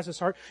on in Ahaz's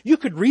heart? You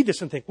could read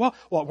this and think, well,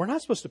 we're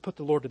not supposed to put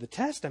the Lord to the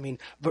test.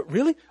 But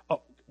really?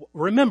 Oh,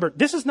 remember,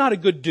 this is not a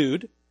good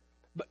dude.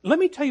 But let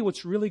me tell you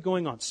what's really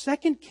going on.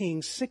 2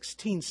 Kings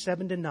 16,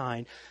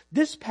 7-9,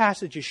 this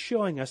passage is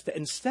showing us that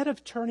instead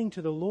of turning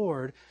to the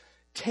Lord,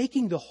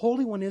 taking the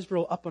Holy One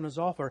Israel up on his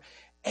offer,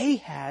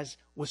 Ahaz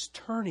was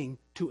turning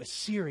to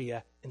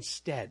Assyria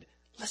instead.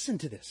 Listen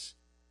to this.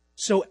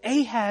 So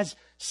Ahaz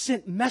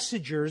sent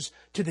messengers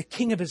to the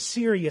king of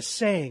Assyria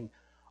saying,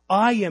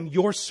 I am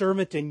your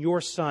servant and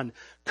your son.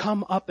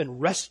 Come up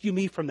and rescue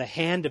me from the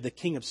hand of the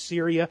king of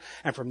Syria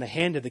and from the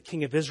hand of the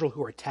king of Israel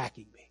who are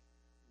attacking me.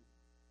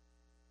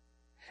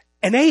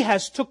 And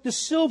Ahaz took the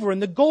silver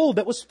and the gold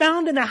that was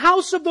found in the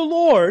house of the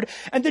Lord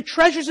and the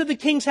treasures of the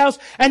king's house,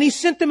 and he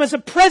sent them as a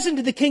present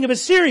to the king of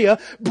Assyria,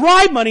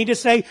 bribe money to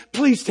say,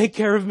 please take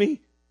care of me.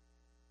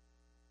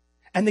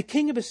 And the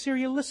king of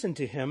Assyria listened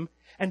to him,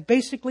 and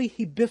basically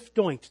he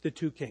biff-doinked the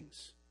two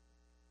kings.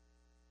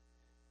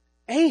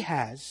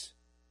 Ahaz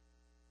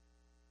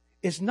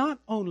is not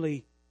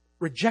only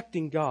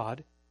rejecting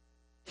God,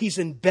 he's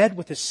in bed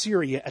with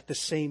Assyria at the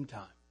same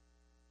time.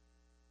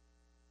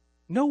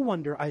 No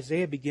wonder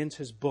Isaiah begins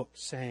his book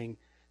saying,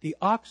 the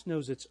ox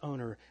knows its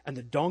owner and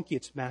the donkey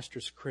its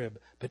master's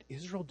crib, but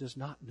Israel does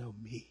not know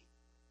me.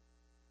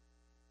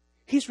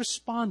 He's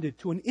responded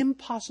to an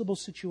impossible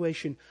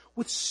situation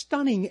with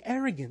stunning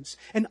arrogance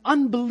and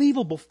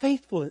unbelievable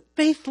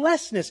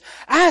faithlessness.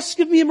 Ask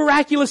of me a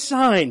miraculous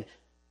sign.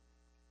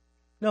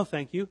 No,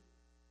 thank you.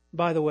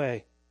 By the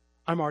way,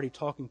 I'm already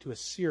talking to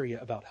Assyria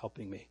about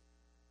helping me.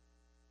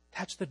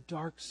 That's the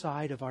dark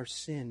side of our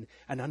sin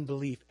and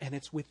unbelief, and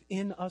it's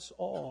within us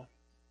all.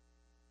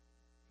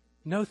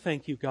 No,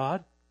 thank you,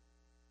 God.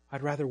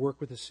 I'd rather work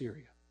with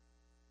Assyria.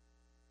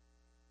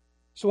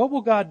 So what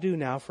will God do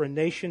now for a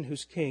nation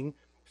whose king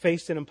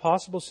faced an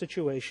impossible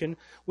situation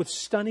with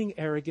stunning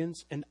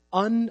arrogance and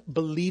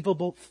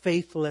unbelievable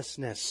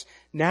faithlessness?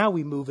 Now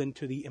we move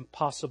into the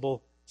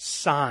impossible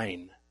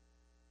sign.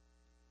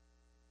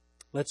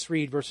 Let's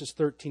read verses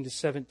 13 to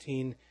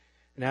 17.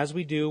 And as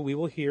we do, we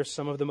will hear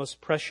some of the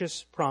most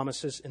precious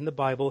promises in the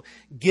Bible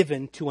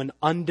given to an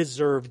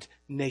undeserved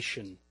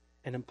nation.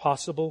 An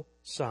impossible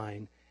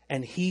sign.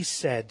 And he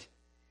said,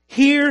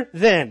 "Hear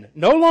then,"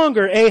 no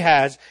longer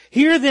Ahaz,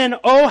 "hear then,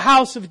 O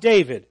house of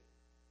David.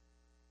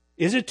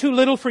 Is it too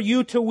little for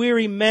you to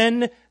weary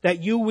men,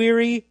 that you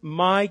weary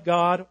my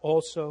God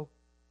also?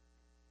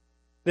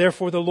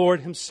 Therefore the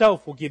Lord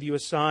himself will give you a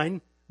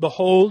sign.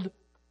 Behold,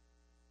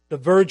 the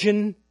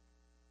virgin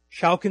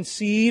shall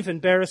conceive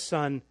and bear a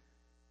son,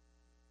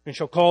 and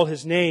shall call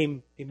his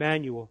name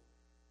Emmanuel.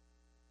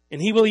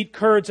 And he will eat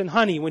curds and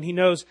honey when he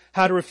knows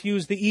how to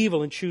refuse the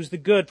evil and choose the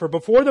good. For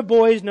before the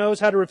boy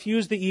knows how to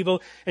refuse the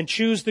evil and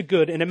choose the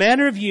good, in a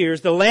manner of years,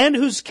 the land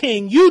whose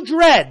king you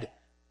dread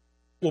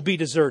will be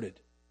deserted.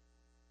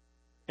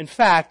 In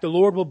fact, the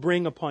Lord will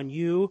bring upon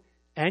you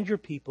and your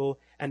people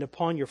and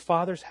upon your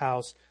father's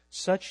house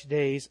such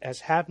days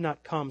as have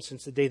not come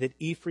since the day that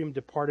Ephraim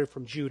departed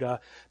from Judah.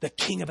 The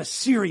king of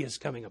Assyria is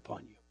coming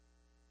upon you."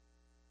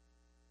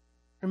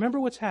 Remember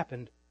what's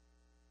happened.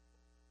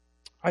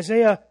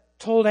 Isaiah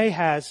told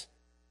Ahaz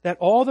that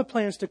all the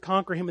plans to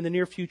conquer him in the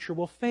near future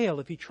will fail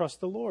if he trusts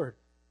the Lord.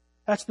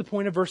 That's the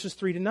point of verses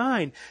 3 to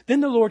 9.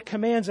 Then the Lord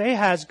commands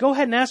Ahaz, go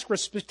ahead and ask for a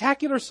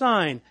spectacular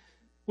sign,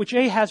 which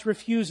Ahaz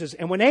refuses.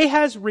 And when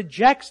Ahaz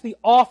rejects the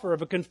offer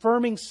of a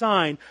confirming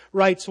sign,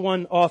 writes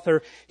one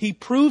author, he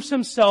proves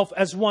himself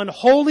as one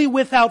wholly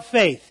without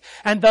faith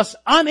and thus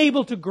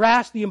unable to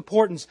grasp the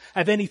importance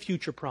of any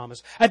future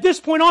promise. At this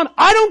point on,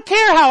 I don't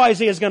care how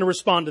Isaiah is going to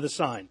respond to the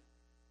sign.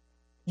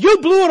 You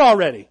blew it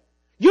already.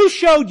 You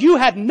showed you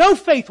had no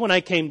faith when I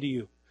came to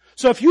you.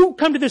 So if you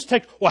come to this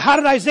text, well, how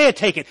did Isaiah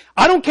take it?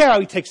 I don't care how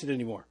he takes it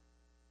anymore.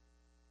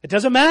 It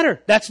doesn't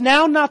matter. That's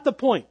now not the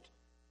point.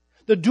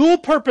 The dual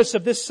purpose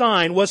of this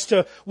sign was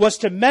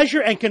to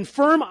measure and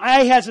confirm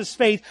Ahaz's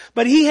faith,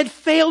 but he had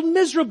failed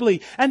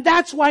miserably. And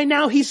that's why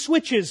now he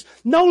switches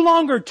no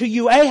longer to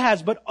you,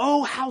 Ahaz, but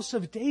O house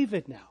of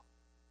David now.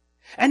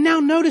 And now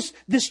notice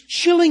this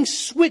chilling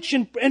switch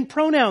in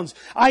pronouns.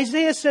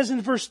 Isaiah says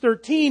in verse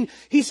 13,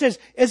 he says,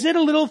 is it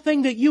a little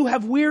thing that you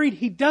have wearied?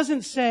 He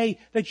doesn't say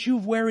that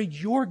you've wearied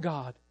your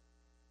God.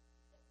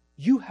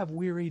 You have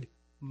wearied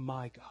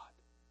my God.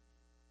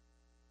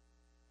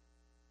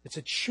 It's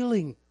a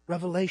chilling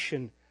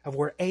revelation of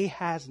where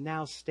Ahaz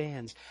now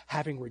stands,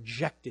 having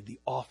rejected the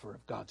offer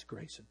of God's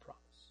grace and promise.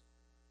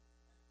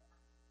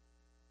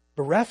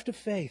 Bereft of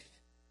faith,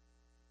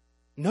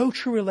 no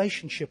true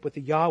relationship with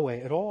the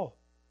Yahweh at all.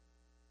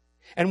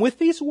 And with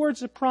these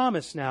words of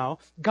promise now,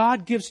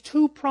 God gives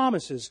two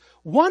promises.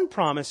 One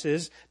promise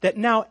is that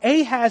now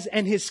Ahaz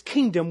and his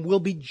kingdom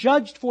will be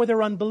judged for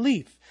their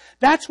unbelief.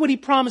 That's what he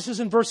promises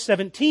in verse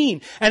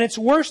 17. And it's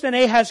worse than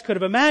Ahaz could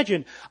have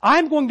imagined.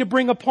 I'm going to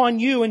bring upon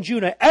you and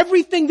Judah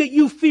everything that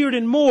you feared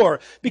and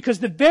more, because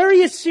the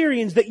very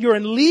Assyrians that you're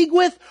in league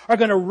with are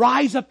going to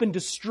rise up and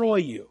destroy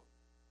you.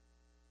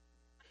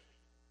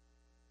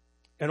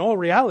 In all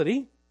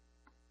reality,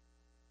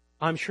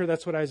 I'm sure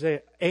that's what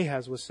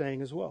Ahaz was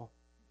saying as well.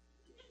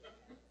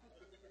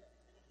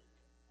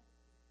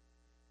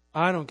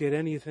 I don't get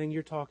anything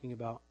you're talking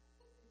about.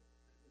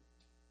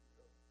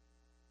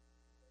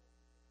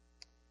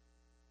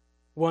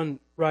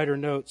 One writer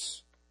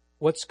notes,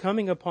 what's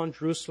coming upon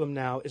Jerusalem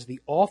now is the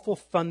awful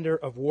thunder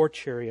of war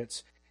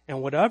chariots,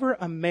 and whatever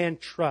a man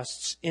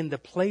trusts in the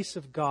place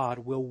of God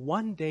will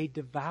one day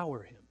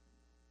devour him.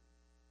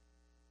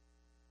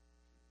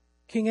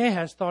 King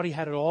Ahaz thought he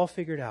had it all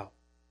figured out.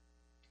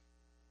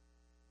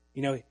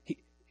 You know,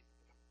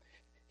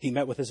 he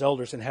met with his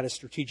elders and had a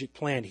strategic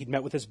plan. He'd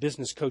met with his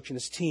business coach and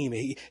his team.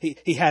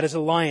 He had his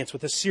alliance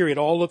with Assyria. It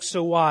all looked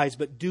so wise,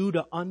 but due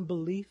to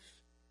unbelief,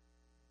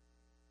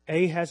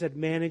 Ahaz had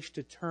managed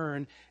to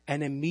turn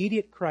an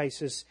immediate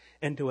crisis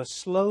into a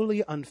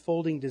slowly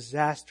unfolding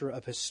disaster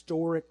of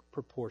historic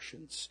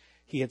proportions.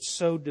 He had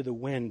sowed to the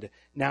wind.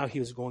 Now he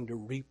was going to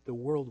reap the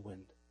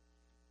whirlwind.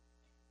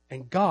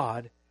 And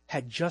God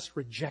had just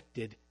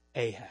rejected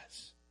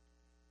Ahaz.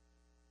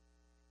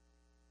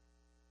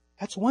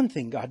 That's one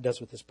thing God does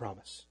with His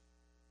promise.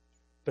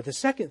 But the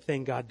second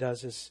thing God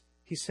does is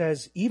He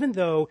says, even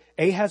though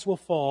Ahaz will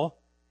fall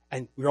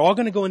and we're all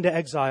going to go into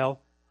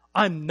exile,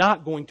 I'm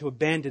not going to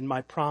abandon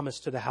my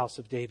promise to the house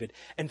of David.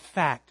 In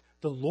fact,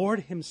 the Lord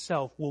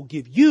Himself will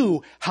give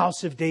you,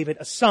 house of David,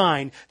 a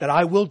sign that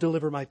I will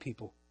deliver my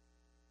people.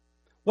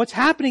 what's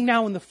happening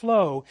now in the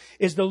flow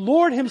is the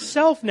Lord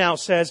Himself now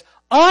says,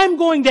 I'm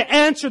going to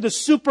answer the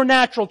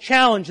supernatural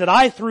challenge that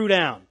I threw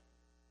down.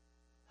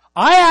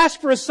 I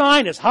asked for a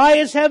sign as high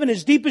as heaven,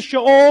 as deep as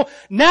Sheol.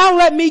 Now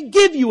let me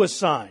give you a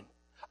sign.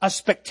 A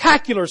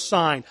spectacular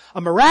sign, a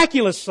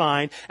miraculous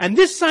sign, and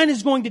this sign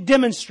is going to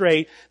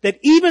demonstrate that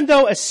even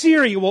though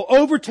Assyria will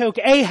overtake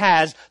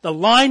Ahaz, the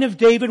line of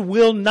David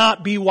will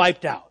not be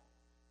wiped out.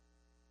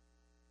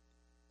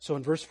 So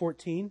in verse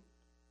 14,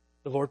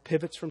 the Lord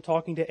pivots from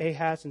talking to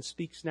Ahaz and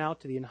speaks now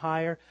to the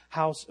entire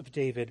house of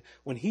David.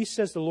 When He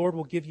says the Lord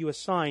will give you a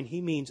sign,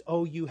 He means,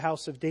 oh, you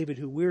house of David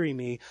who weary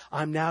me,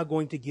 I'm now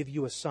going to give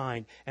you a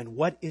sign. And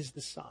what is the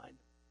sign?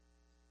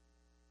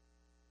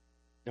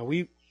 Now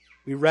we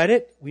read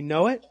it, we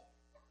know it,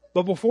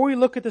 but before we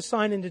look at the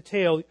sign in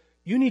detail,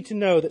 you need to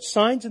know that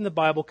signs in the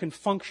Bible can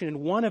function in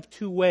one of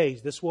two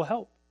ways. This will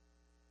help.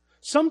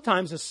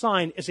 Sometimes a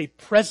sign is a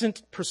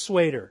present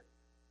persuader.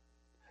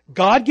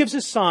 God gives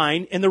a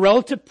sign in the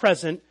relative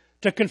present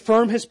to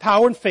confirm His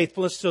power and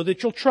faithfulness so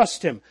that you'll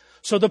trust Him.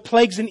 So the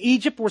plagues in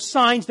Egypt were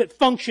signs that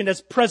functioned as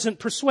present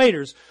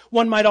persuaders.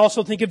 One might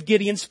also think of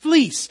Gideon's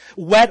fleece.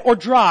 Wet or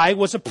dry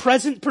was a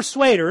present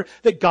persuader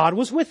that God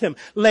was with him.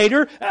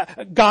 Later,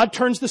 God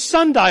turns the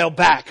sundial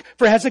back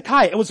for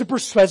Hezekiah. It was a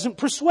present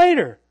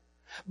persuader.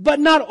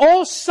 But not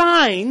all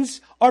signs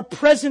are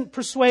present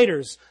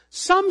persuaders.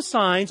 Some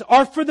signs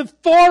are for the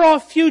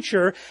far-off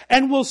future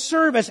and will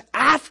serve as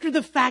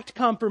after-the-fact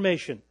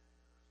confirmation.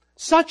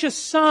 Such a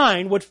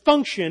sign would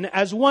function,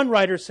 as one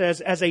writer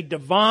says, as a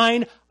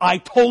divine, I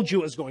told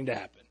you it was going to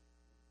happen.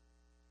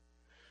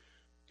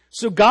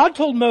 So God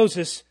told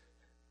Moses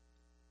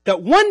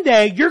that one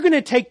day you're going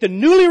to take the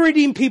newly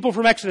redeemed people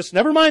from Exodus,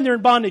 never mind they're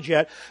in bondage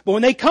yet, but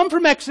when they come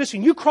from Exodus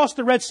and you cross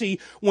the Red Sea,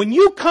 when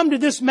you come to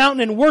this mountain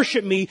and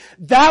worship me,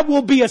 that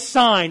will be a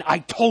sign I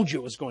told you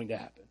it was going to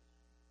happen.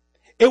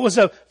 It was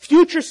a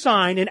future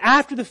sign and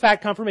after the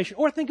fact confirmation.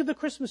 Or think of the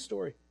Christmas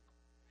story.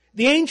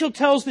 The angel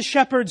tells the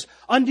shepherds,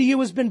 unto you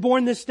has been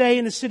born this day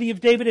in the city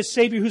of David a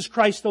Savior who's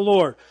Christ the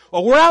Lord.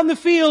 Well, we're out in the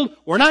field.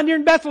 We're not near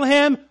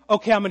Bethlehem.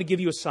 Okay, I'm going to give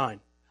you a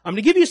sign. I'm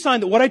going to give you a sign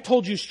that what I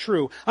told you is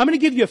true. I'm going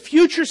to give you a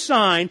future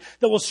sign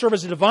that will serve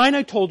as a divine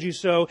I told you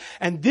so.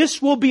 And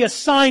this will be a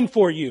sign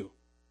for you.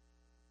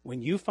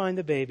 When you find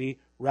the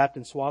baby wrapped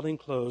in swaddling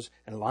clothes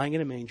and lying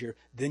in a manger,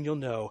 then you'll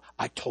know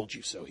I told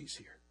you so. He's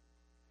here.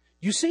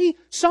 You see,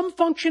 some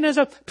function as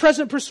a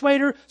present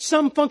persuader,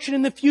 some function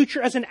in the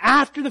future as an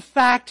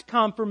after-the-fact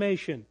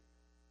confirmation.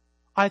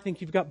 I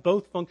think you've got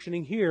both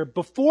functioning here.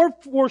 Before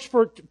verse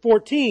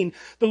 14,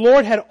 the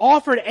Lord had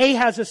offered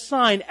Ahaz a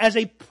sign as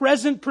a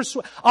present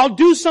persuader. I'll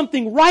do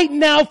something right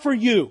now for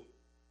you.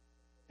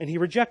 And he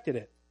rejected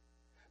it.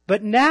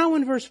 But now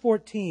in verse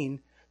 14,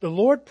 the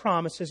Lord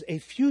promises a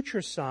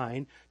future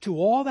sign to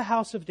all the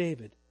house of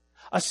David.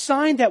 A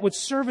sign that would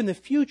serve in the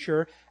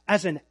future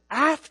as an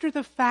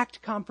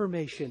after-the-fact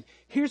confirmation.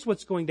 Here's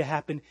what's going to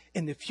happen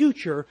in the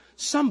future.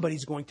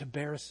 Somebody's going to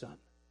bear a son.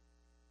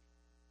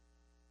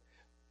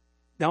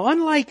 Now,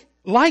 unlike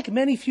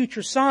many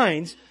future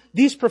signs,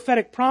 these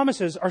prophetic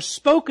promises are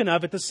spoken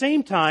of at the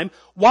same time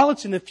while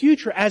it's in the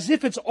future as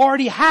if it's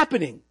already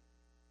happening.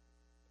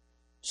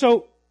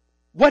 So,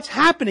 what's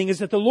happening is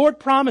that the Lord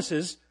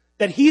promises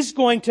that He's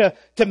going to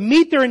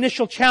meet their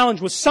initial challenge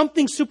with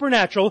something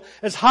supernatural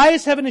as high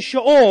as heaven is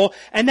Sheol.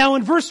 And now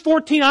in verse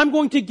 14, I'm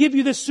going to give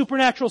you this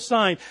supernatural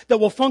sign that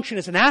will function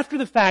as an after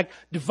the fact,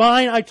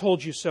 divine I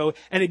told you so.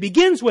 And it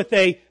begins with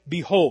a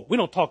behold. We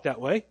don't talk that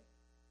way.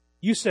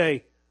 You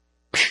say,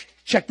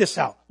 check this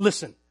out.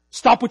 Listen,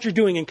 stop what you're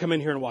doing and come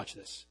in here and watch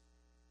this.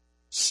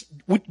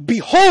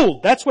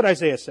 Behold, that's what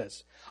Isaiah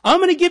says. I'm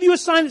going to give you a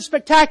sign that's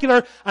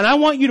spectacular and I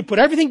want you to put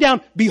everything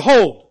down.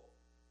 Behold.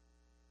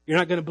 You're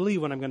not going to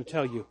believe what I'm going to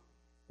tell you.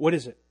 What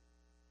is it?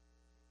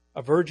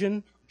 A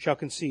virgin shall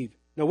conceive.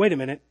 No, wait a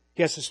minute.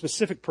 He has a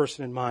specific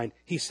person in mind.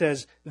 He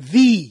says,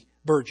 the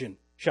virgin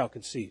shall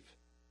conceive.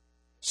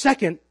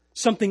 Second,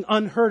 something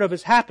unheard of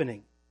is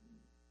happening.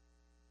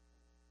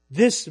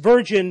 This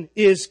virgin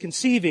is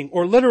conceiving,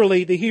 or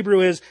literally the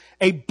Hebrew is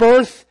a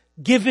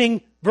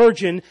birth-giving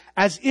virgin,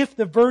 as if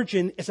the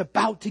virgin is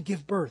about to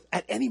give birth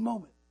at any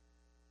moment.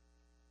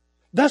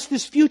 Thus,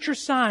 this future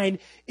sign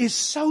is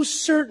so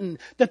certain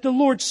that the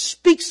Lord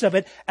speaks of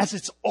it as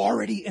it's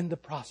already in the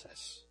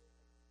process.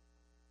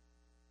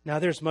 Now,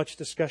 there's much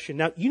discussion.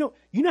 Now, you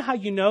know how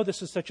you know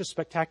this is such a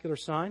spectacular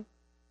sign?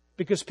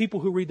 Because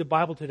people who read the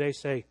Bible today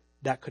say,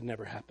 that could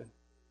never happen.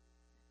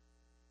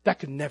 That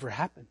could never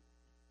happen.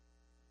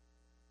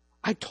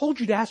 I told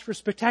you to ask for a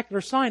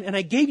spectacular sign, and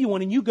I gave you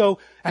one, and you go,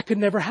 that could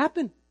never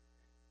happen.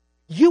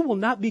 You will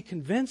not be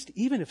convinced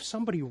even if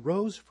somebody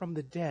rose from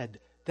the dead.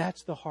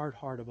 That's the hard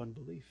heart of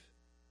unbelief.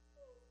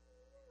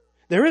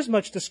 There is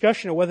much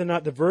discussion of whether or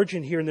not the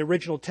virgin here in the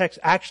original text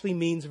actually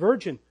means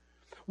virgin.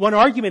 One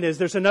argument is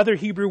there's another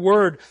Hebrew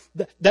word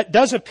that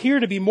does appear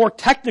to be more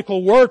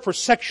technical word for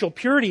sexual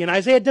purity, and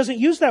Isaiah doesn't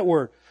use that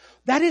word.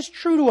 That is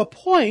true to a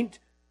point.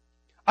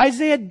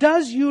 Isaiah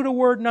does use a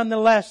word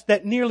nonetheless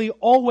that nearly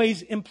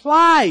always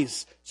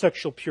implies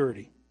sexual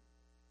purity.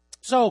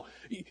 So,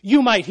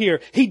 you might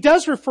hear, he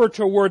does refer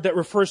to a word that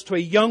refers to a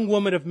young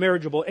woman of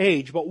marriageable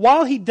age. But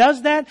while he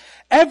does that,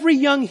 every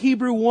young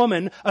Hebrew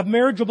woman of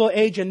marriageable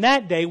age in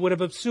that day would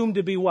have assumed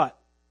to be what?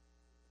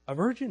 A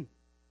virgin.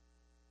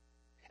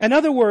 In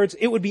other words,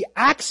 it would be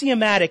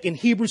axiomatic in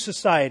Hebrew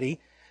society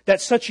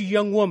that such a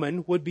young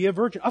woman would be a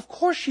virgin. Of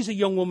course she's a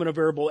young woman of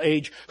marriageable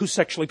age who's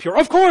sexually pure.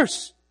 Of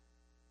course!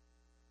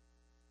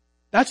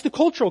 That's the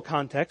cultural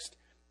context.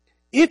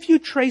 If you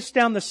trace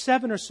down the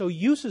 7 or so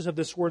uses of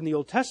this word in the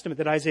Old Testament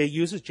that Isaiah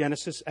uses,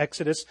 Genesis,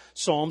 Exodus,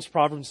 Psalms,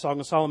 Proverbs, Song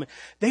of Solomon,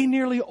 they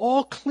nearly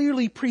all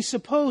clearly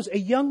presuppose a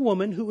young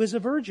woman who is a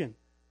virgin.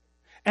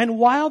 And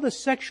while the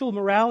sexual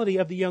morality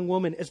of the young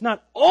woman is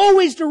not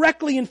always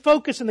directly in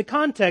focus in the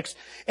context,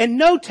 in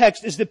no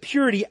text is the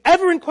purity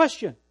ever in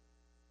question.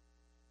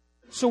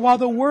 So while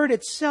the word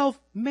itself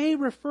may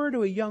refer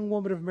to a young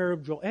woman of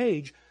marriageable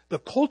age, the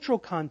cultural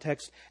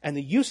context and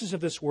the uses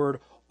of this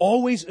word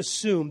always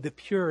assume the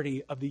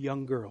purity of the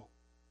young girl.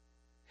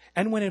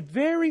 And when a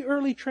very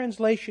early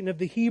translation of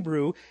the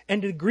Hebrew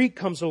and the Greek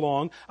comes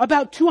along,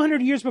 about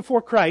 200 years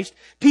before Christ,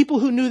 people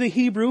who knew the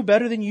Hebrew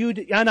better than you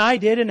and I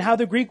did and how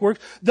the Greek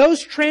worked,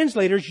 those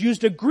translators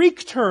used a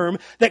Greek term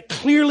that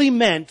clearly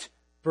meant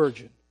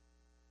virgin.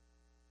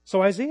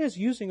 So Isaiah is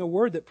using a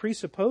word that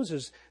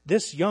presupposes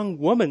this young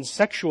woman's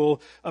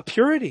sexual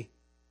purity.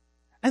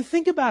 And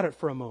think about it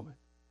for a moment.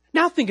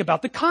 Now think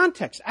about the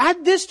context.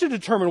 Add this to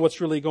determine what's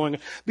really going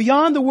on.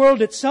 Beyond the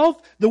word itself,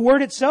 the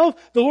Lord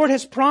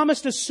has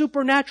promised a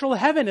supernatural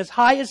heaven, as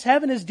high as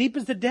heaven, as deep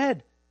as the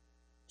dead.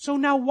 So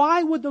now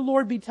why would the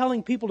Lord be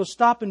telling people to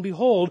stop and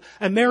behold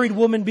a married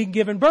woman being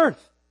given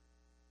birth?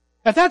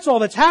 If that's all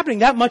that's happening,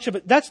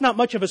 that's not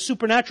much of a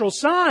supernatural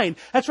sign.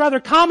 That's rather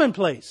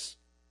commonplace.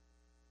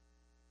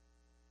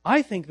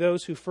 I think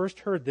those who first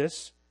heard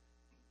this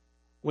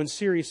when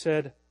Siri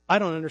said, "I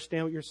don't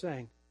understand what you're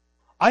saying,"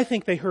 I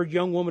think they heard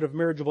young woman of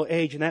marriageable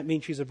age, and that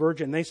means she's a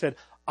virgin. And they said,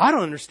 "I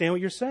don't understand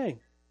what you're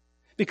saying."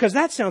 Because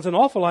that sounds an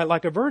awful lot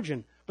like a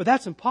virgin, but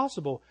that's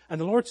impossible.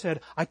 And the Lord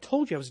said, "I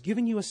told you I was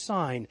giving you a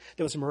sign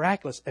that was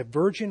miraculous. A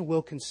virgin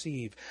will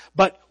conceive."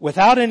 But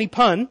without any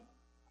pun,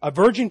 a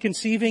virgin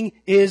conceiving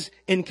is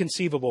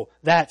inconceivable.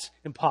 That's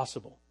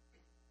impossible.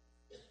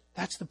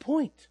 That's the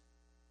point.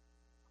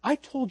 I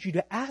told you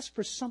to ask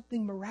for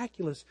something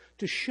miraculous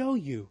to show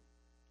you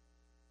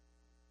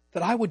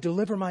that I would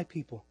deliver my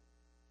people.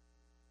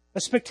 A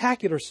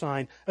spectacular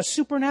sign, a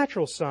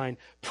supernatural sign,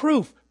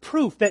 proof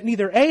that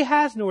neither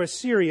Ahaz nor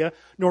Assyria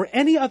nor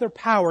any other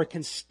power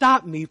can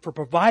stop me from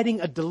providing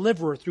a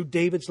deliverer through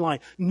David's line.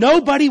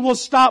 Nobody will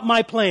stop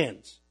my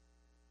plans.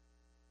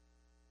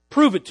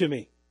 Prove it to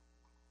me.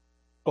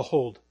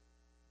 Behold,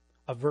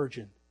 a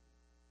virgin,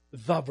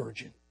 the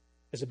virgin,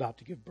 is about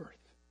to give birth.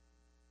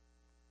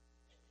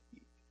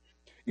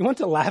 You want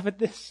to laugh at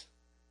this?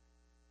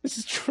 This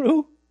is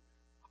true?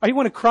 Or you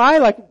want to cry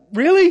like,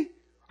 really?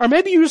 Or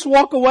maybe you just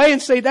walk away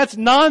and say, that's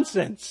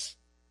nonsense.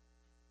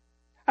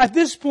 At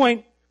this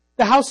point,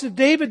 the house of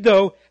David,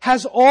 though,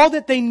 has all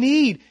that they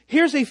need.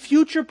 Here's a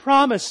future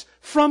promise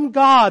from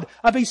God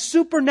of a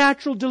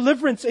supernatural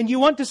deliverance. And you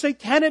want to say,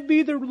 can it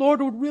be the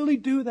Lord would really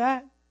do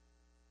that?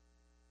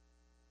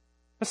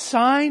 A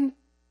sign?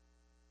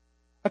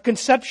 A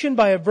conception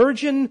by a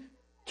virgin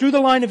through the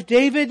line of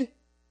David?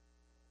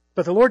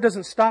 But the Lord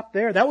doesn't stop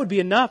there. That would be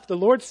enough. The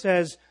Lord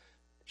says,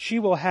 she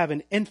will have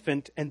an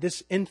infant, and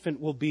this infant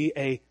will be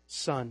a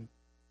son.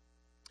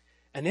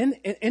 And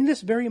in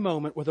this very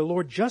moment where the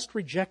Lord just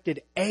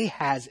rejected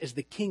Ahaz as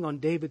the king on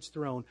David's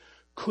throne,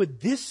 could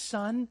this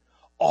son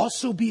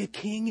also be a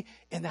king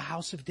in the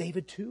house of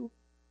David too?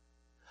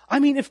 I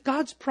mean, if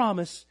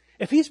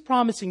He's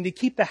promising to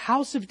keep the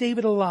house of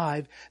David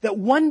alive, that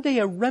one day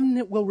a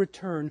remnant will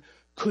return,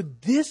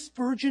 could this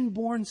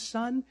virgin-born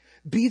son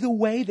be the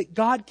way that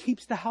God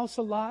keeps the house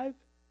alive?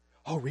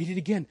 Oh, read it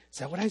again. Is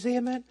that what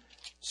Isaiah meant?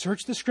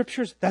 Search the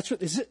scriptures.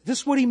 Is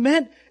this what he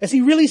meant? Is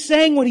he really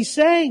saying what he's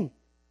saying?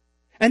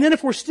 And then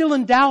if we're still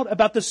in doubt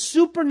about the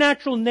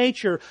supernatural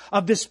nature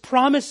of this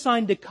promised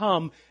sign to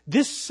come,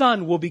 this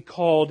son will be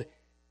called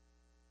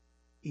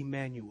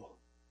Emmanuel,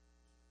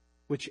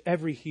 which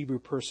every Hebrew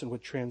person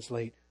would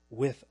translate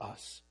with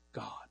us,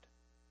 God.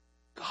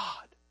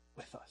 God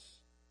with us.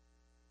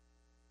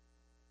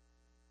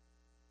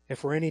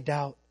 If we're any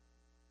doubt,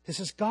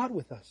 this is God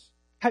with us.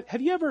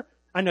 Have you ever,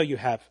 I know you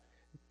have,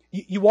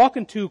 you walk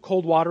into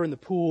cold water in the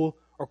pool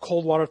or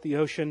cold water at the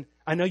ocean.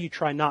 I know you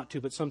try not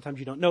to, but sometimes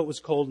you don't know it was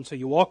cold, and so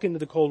you walk into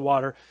the cold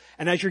water,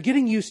 and as you're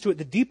getting used to it,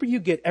 the deeper you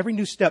get, every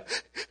new step,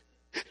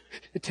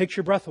 it takes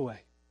your breath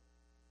away.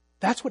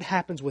 That's what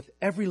happens with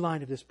every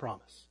line of this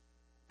promise.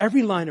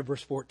 Every line of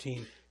verse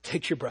 14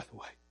 takes your breath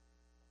away.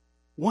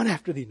 One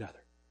after the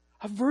other.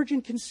 A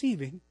virgin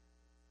conceiving,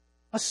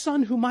 a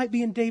son who might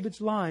be in David's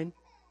line,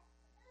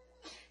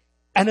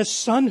 and a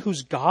son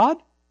who's God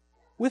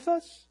with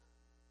us?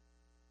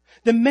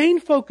 The main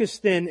focus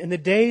then in the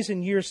days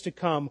and years to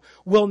come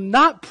will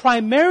not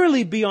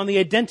primarily be on the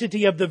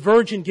identity of the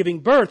virgin giving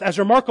birth, as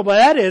remarkable as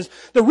that is.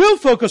 The real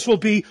focus will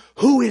be,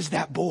 who is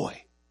that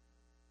boy?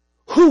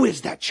 Who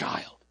is that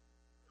child?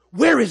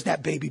 Where is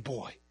that baby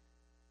boy?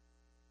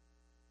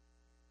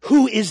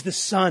 Who is the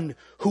Son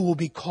who will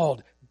be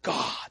called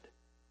God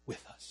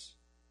with us?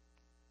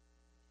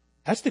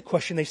 That's the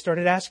question they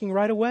started asking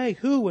right away.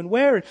 Who and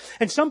where?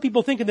 And some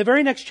people think in the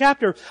very next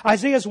chapter,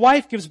 Isaiah's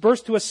wife gives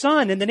birth to a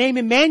son and the name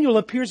Emmanuel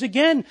appears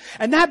again.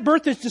 And that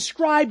birth is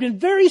described in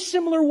very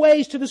similar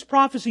ways to this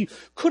prophecy.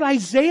 Could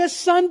Isaiah's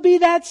son be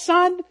that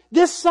son?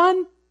 This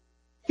son?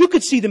 You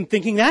could see them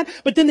thinking that,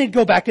 but then they'd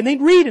go back and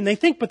they'd read and they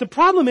think, but the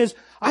problem is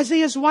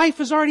Isaiah's wife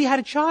has already had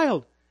a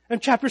child in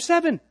chapter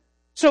 7.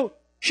 So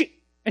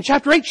in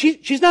chapter 8,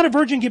 she's not a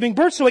virgin giving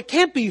birth, so it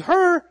can't be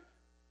her.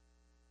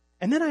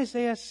 And then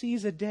Isaiah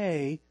sees a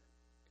day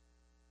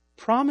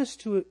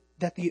promised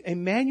that the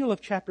Emmanuel of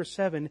chapter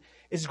 7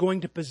 is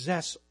going to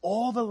possess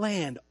all the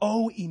land.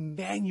 Oh,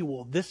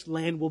 Emmanuel, this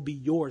land will be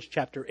yours,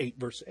 chapter 8,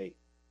 verse 8.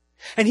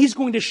 And he's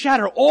going to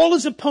shatter all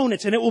his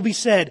opponents, and it will be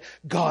said,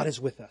 God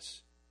is with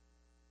us.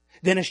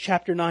 Then as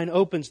chapter 9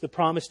 opens, the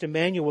promised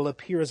Emmanuel will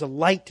appear as a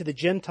light to the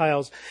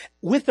Gentiles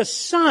with a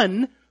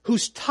son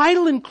whose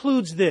title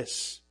includes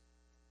this: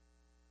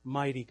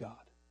 Mighty God.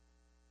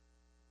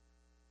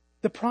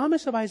 The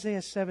promise of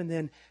Isaiah 7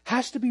 then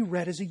has to be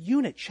read as a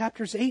unit.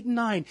 Chapters 8 and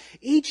 9,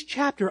 each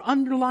chapter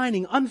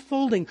underlining,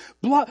 unfolding.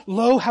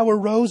 Lo, how a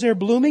rose ere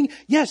blooming.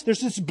 Yes,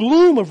 there's this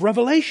bloom of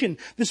revelation,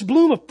 this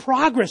bloom of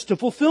progress to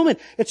fulfillment.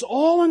 It's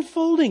all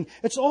unfolding.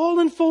 It's all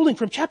unfolding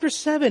from chapter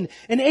 7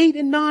 and 8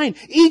 and 9,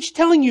 each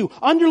telling you,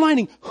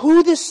 underlining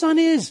who this Son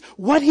is,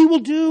 what He will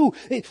do.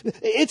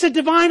 It's a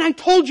divine I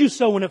told you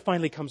so when it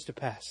finally comes to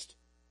pass.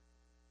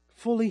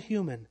 Fully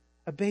human,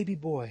 a baby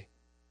boy.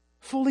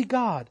 Fully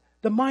God,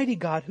 the mighty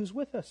God who's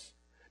with us.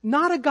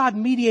 Not a God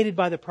mediated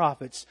by the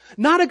prophets.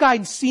 Not a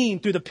God seen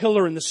through the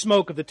pillar and the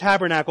smoke of the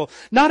tabernacle.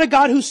 Not a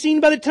God who's seen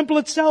by the temple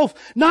itself.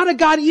 Not a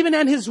God even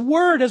in His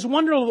Word, as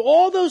wonderful as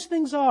all those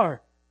things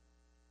are.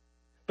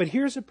 But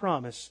here's a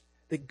promise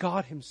that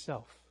God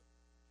Himself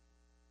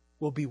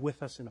will be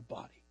with us in a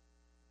body.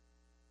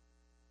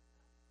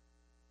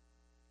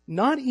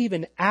 Not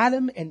even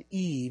Adam and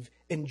Eve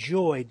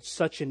enjoyed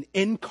such an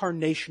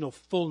incarnational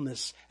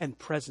fullness and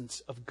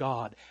presence of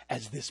God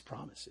as this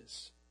promise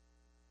is.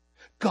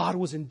 God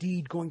was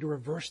indeed going to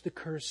reverse the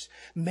curse,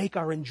 make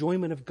our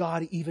enjoyment of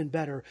God even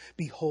better.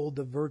 Behold,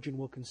 the virgin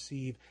will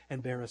conceive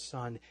and bear a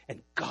son,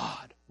 and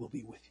God will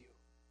be with you.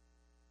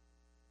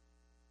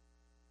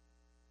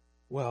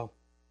 Well,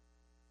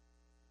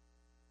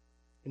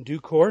 in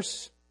due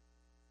course,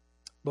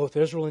 both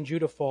Israel and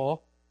Judah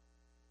fall,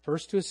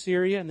 first to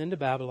Assyria and then to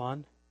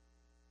Babylon.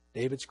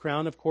 David's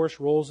crown, of course,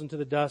 rolls into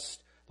the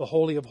dust. The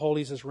Holy of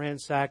Holies is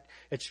ransacked.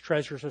 Its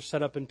treasures are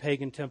set up in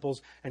pagan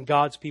temples, and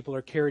God's people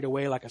are carried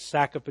away like a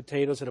sack of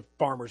potatoes at a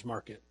farmer's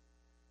market.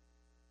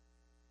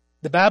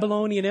 The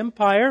Babylonian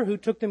Empire, who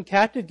took them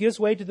captive, gives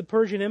way to the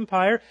Persian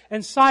Empire,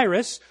 and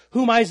Cyrus,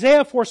 whom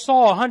Isaiah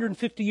foresaw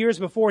 150 years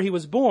before he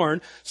was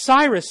born,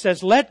 Cyrus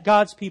says, let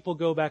God's people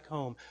go back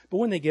home. But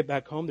when they get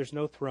back home, there's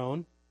no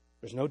throne,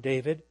 there's no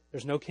David,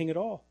 there's no king at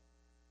all.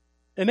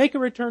 They make a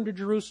return to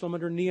Jerusalem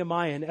under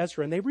Nehemiah and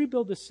Ezra, and they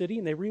rebuild the city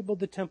and they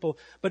rebuild the temple.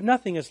 But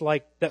nothing is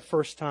like that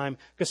first time,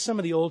 because some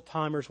of the old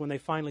timers, when they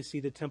finally see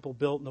the temple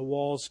built and the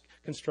walls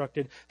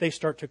constructed, they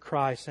start to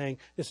cry, saying,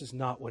 this is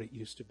not what it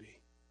used to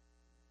be.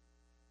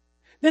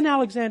 Then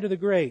Alexander the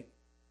Great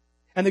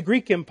and the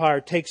Greek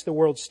Empire takes the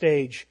world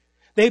stage.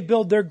 They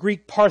build their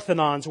Greek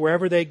Parthenons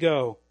wherever they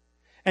go.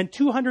 And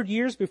 200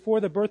 years before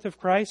the birth of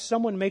Christ,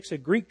 someone makes a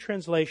Greek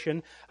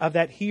translation of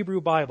that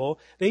Hebrew Bible.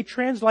 They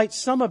translate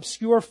some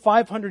obscure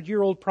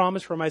 500-year-old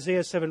promise from Isaiah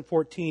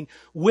 7:14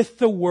 with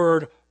the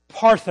word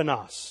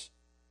Parthenos,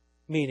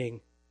 meaning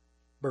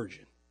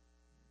virgin.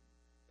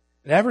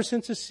 And ever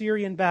since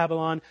Assyria and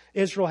Babylon,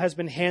 Israel has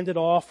been handed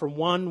off from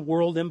one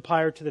world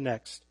empire to the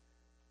next.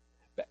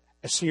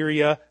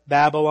 Assyria,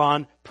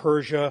 Babylon,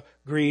 Persia,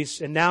 Greece,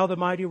 and now the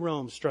mighty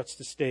Rome struts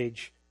the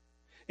stage.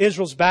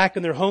 Israel's back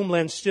in their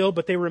homeland still,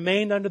 but they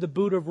remained under the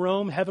boot of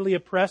Rome, heavily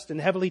oppressed and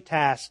heavily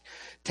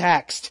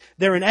taxed.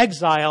 They're in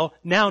exile,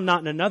 now not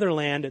in another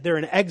land. They're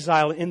in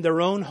exile in their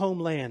own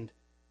homeland.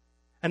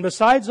 And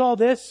besides all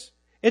this,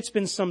 it's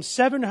been some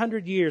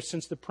 700 years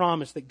since the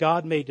promise that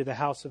God made to the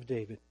house of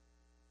David.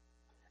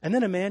 And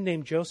then a man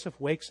named Joseph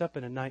wakes up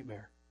in a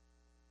nightmare.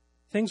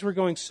 Things were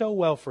going so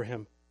well for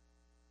him.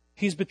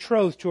 He's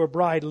betrothed to a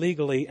bride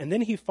legally, and then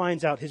he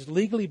finds out his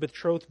legally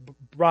betrothed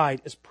bride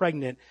is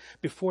pregnant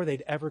before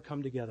they'd ever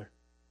come together.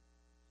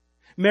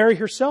 Mary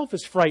herself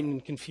is frightened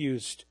and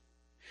confused.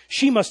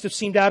 She must have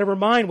seemed out of her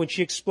mind when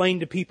she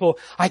explained to people,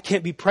 I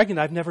can't be pregnant,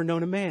 I've never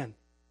known a man.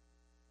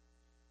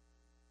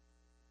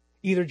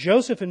 Either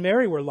Joseph and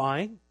Mary were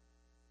lying,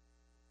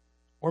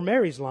 or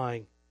Mary's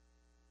lying.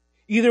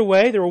 Either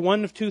way, there were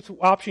one of two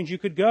options you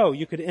could go.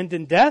 You could end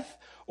in death,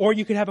 or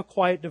you could have a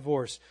quiet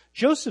divorce.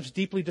 Joseph's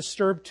deeply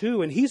disturbed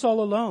too, and he's all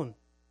alone.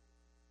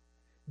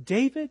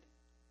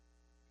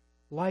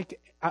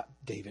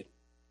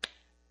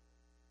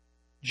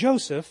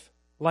 Joseph,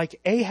 like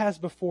Ahaz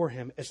before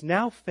him, is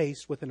now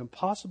faced with an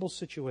impossible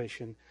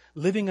situation,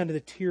 living under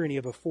the tyranny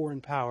of a foreign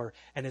power,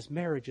 and his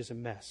marriage is a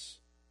mess.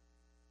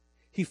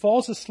 He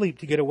falls asleep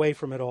to get away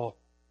from it all.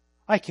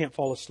 I can't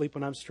fall asleep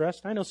when I'm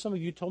stressed. I know some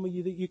of you told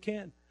me that you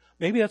can.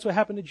 Maybe that's what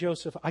happened to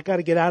Joseph. I got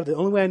to get out of it. The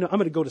only way I know, I'm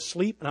going to go to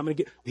sleep,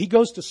 and he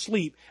goes to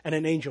sleep, and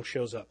an angel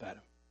shows up at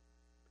him.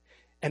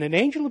 And an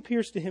angel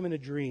appears to him in a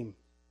dream.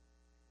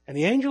 And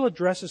the angel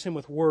addresses him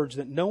with words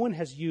that no one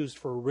has used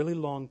for a really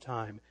long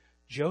time.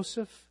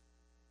 Joseph,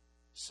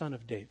 son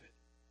of David.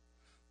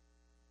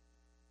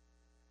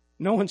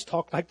 No one's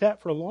talked like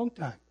that for a long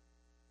time.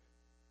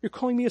 You're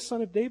calling me a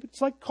son of David?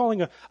 It's like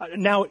calling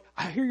now,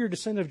 I hear you're a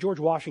descendant of George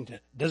Washington.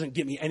 Doesn't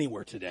get me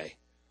anywhere today.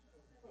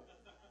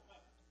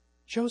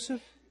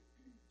 Joseph,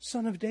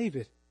 son of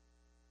David.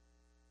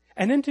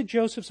 And into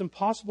Joseph's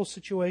impossible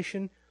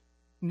situation,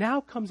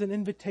 now comes an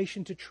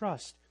invitation to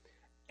trust.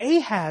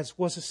 Ahaz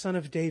was a son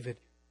of David.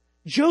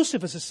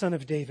 Joseph is a son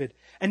of David.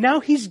 And now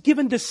he's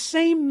given the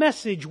same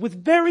message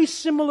with very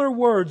similar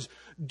words.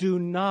 Do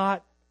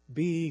not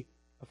be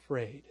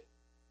afraid.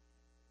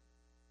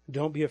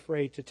 Don't be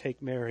afraid to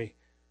take Mary,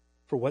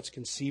 for what's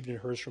conceived in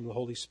her is from the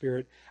Holy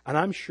Spirit. And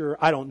I'm sure,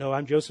 I don't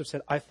know, Joseph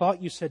said, I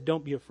thought you said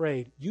don't be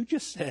afraid. You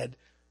just said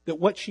that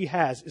what she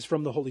has is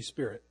from the Holy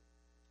Spirit.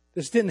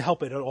 This didn't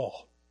help it at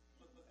all.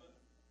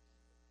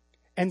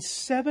 And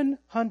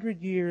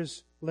 700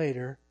 years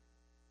later,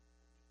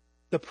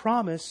 the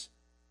promise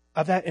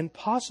of that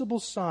impossible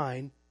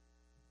sign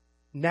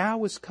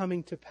now is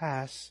coming to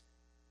pass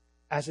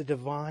as a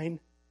divine,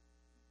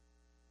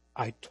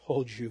 I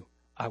told you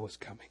I was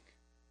coming.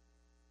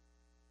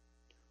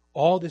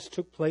 All this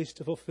took place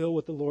to fulfill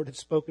what the Lord had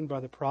spoken by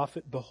the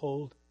prophet.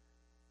 Behold,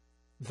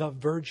 the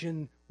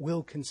virgin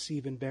will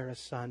conceive and bear a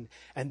son,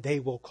 and they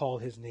will call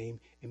his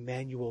name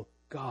Emmanuel,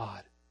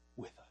 God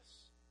with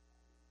us.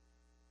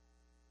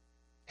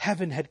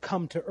 Heaven had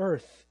come to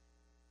earth.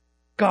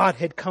 God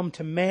had come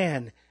to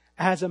man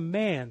as a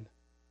man.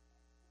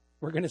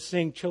 We're going to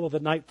sing Chill of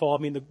the Nightfall.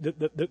 I mean,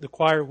 the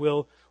choir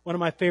will. One of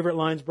my favorite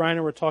lines, Brian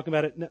and I were talking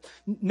about it.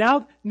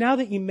 Now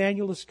that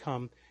Emmanuel has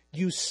come,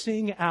 you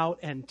sing out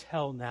and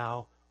tell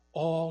now,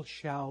 all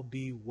shall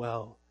be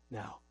well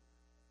now.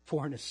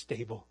 For in a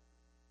stable,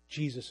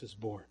 Jesus is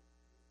born.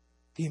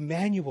 The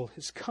Emmanuel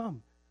has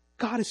come.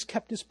 God has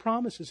kept His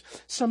promises.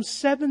 Some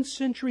 7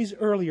 centuries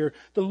earlier,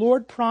 the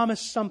Lord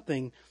promised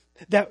something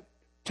that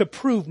to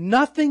prove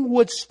nothing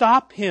would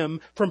stop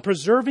Him from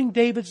preserving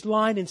David's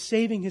line and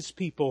saving His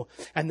people.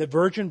 And the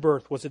virgin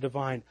birth was a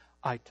divine,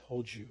 I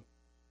told you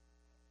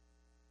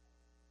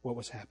what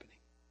was happening.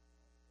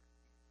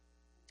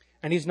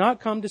 And He's not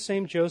come to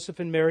save Joseph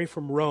and Mary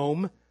from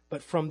Rome,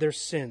 but from their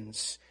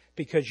sins,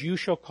 because you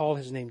shall call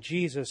His name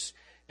Jesus,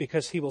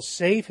 because He will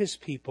save His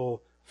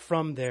people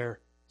from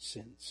their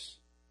sins.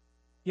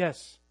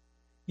 Yes,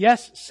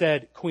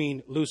 said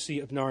Queen Lucy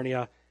of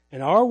Narnia,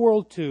 in our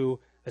world too,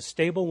 a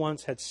stable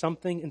once had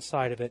something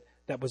inside of it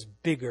that was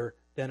bigger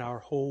than our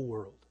whole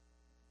world.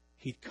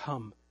 He'd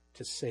come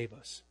to save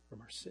us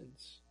from our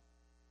sins.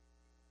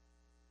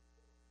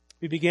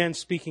 We began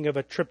speaking of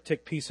a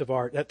triptych piece of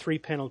art, that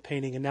 3-paneled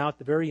painting, and now at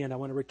the very end I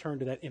want to return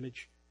to that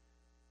image.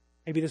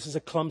 Maybe this is a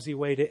clumsy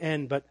way to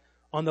end, but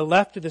on the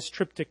left of this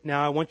triptych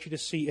now I want you to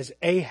see is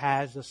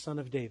Ahaz, the son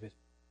of David,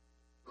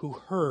 who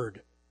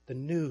heard the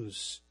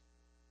news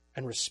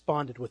and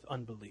responded with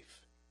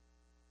unbelief.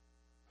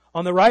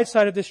 On the right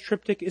side of this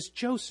triptych is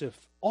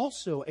Joseph,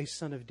 also a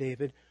son of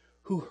David,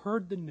 who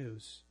heard the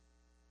news.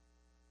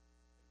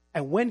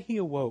 And when he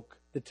awoke,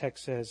 the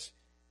text says,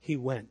 he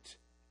went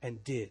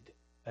and did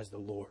as the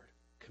Lord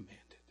commanded.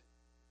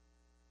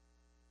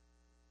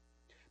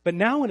 But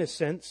now, in a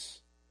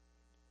sense,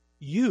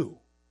 you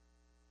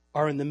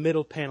are in the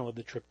middle panel of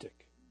the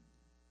triptych.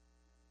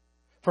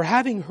 For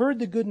having heard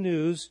the good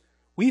news,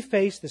 we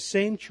face the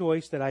same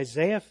choice that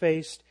Isaiah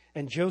faced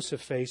and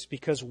Joseph faced,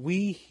 because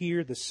we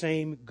hear the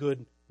same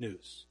good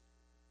news.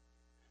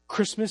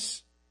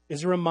 Christmas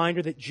is a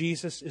reminder that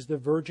Jesus is the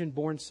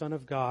virgin-born Son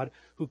of God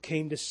who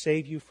came to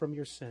save you from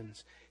your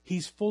sins.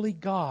 He's fully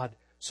God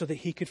so that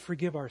He could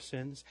forgive our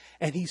sins,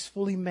 and He's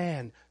fully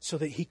man so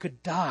that He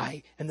could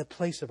die in the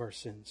place of our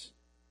sins.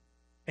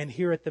 And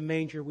here at the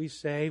manger we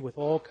say with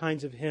all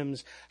kinds of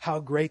hymns, how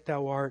great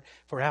Thou art,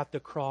 for at the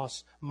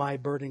cross my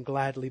burden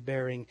gladly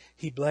bearing,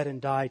 He bled and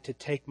died to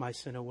take my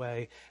sin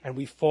away. And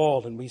we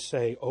fall and we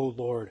say, O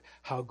Lord,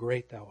 how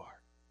great Thou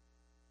art.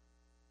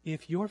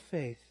 If your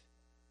faith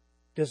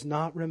does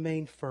not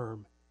remain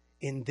firm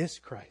in this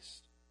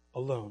Christ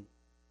alone,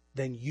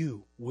 then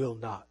you will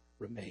not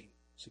remain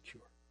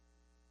secure.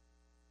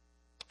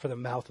 For the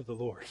mouth of the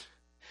Lord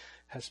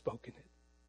has spoken it.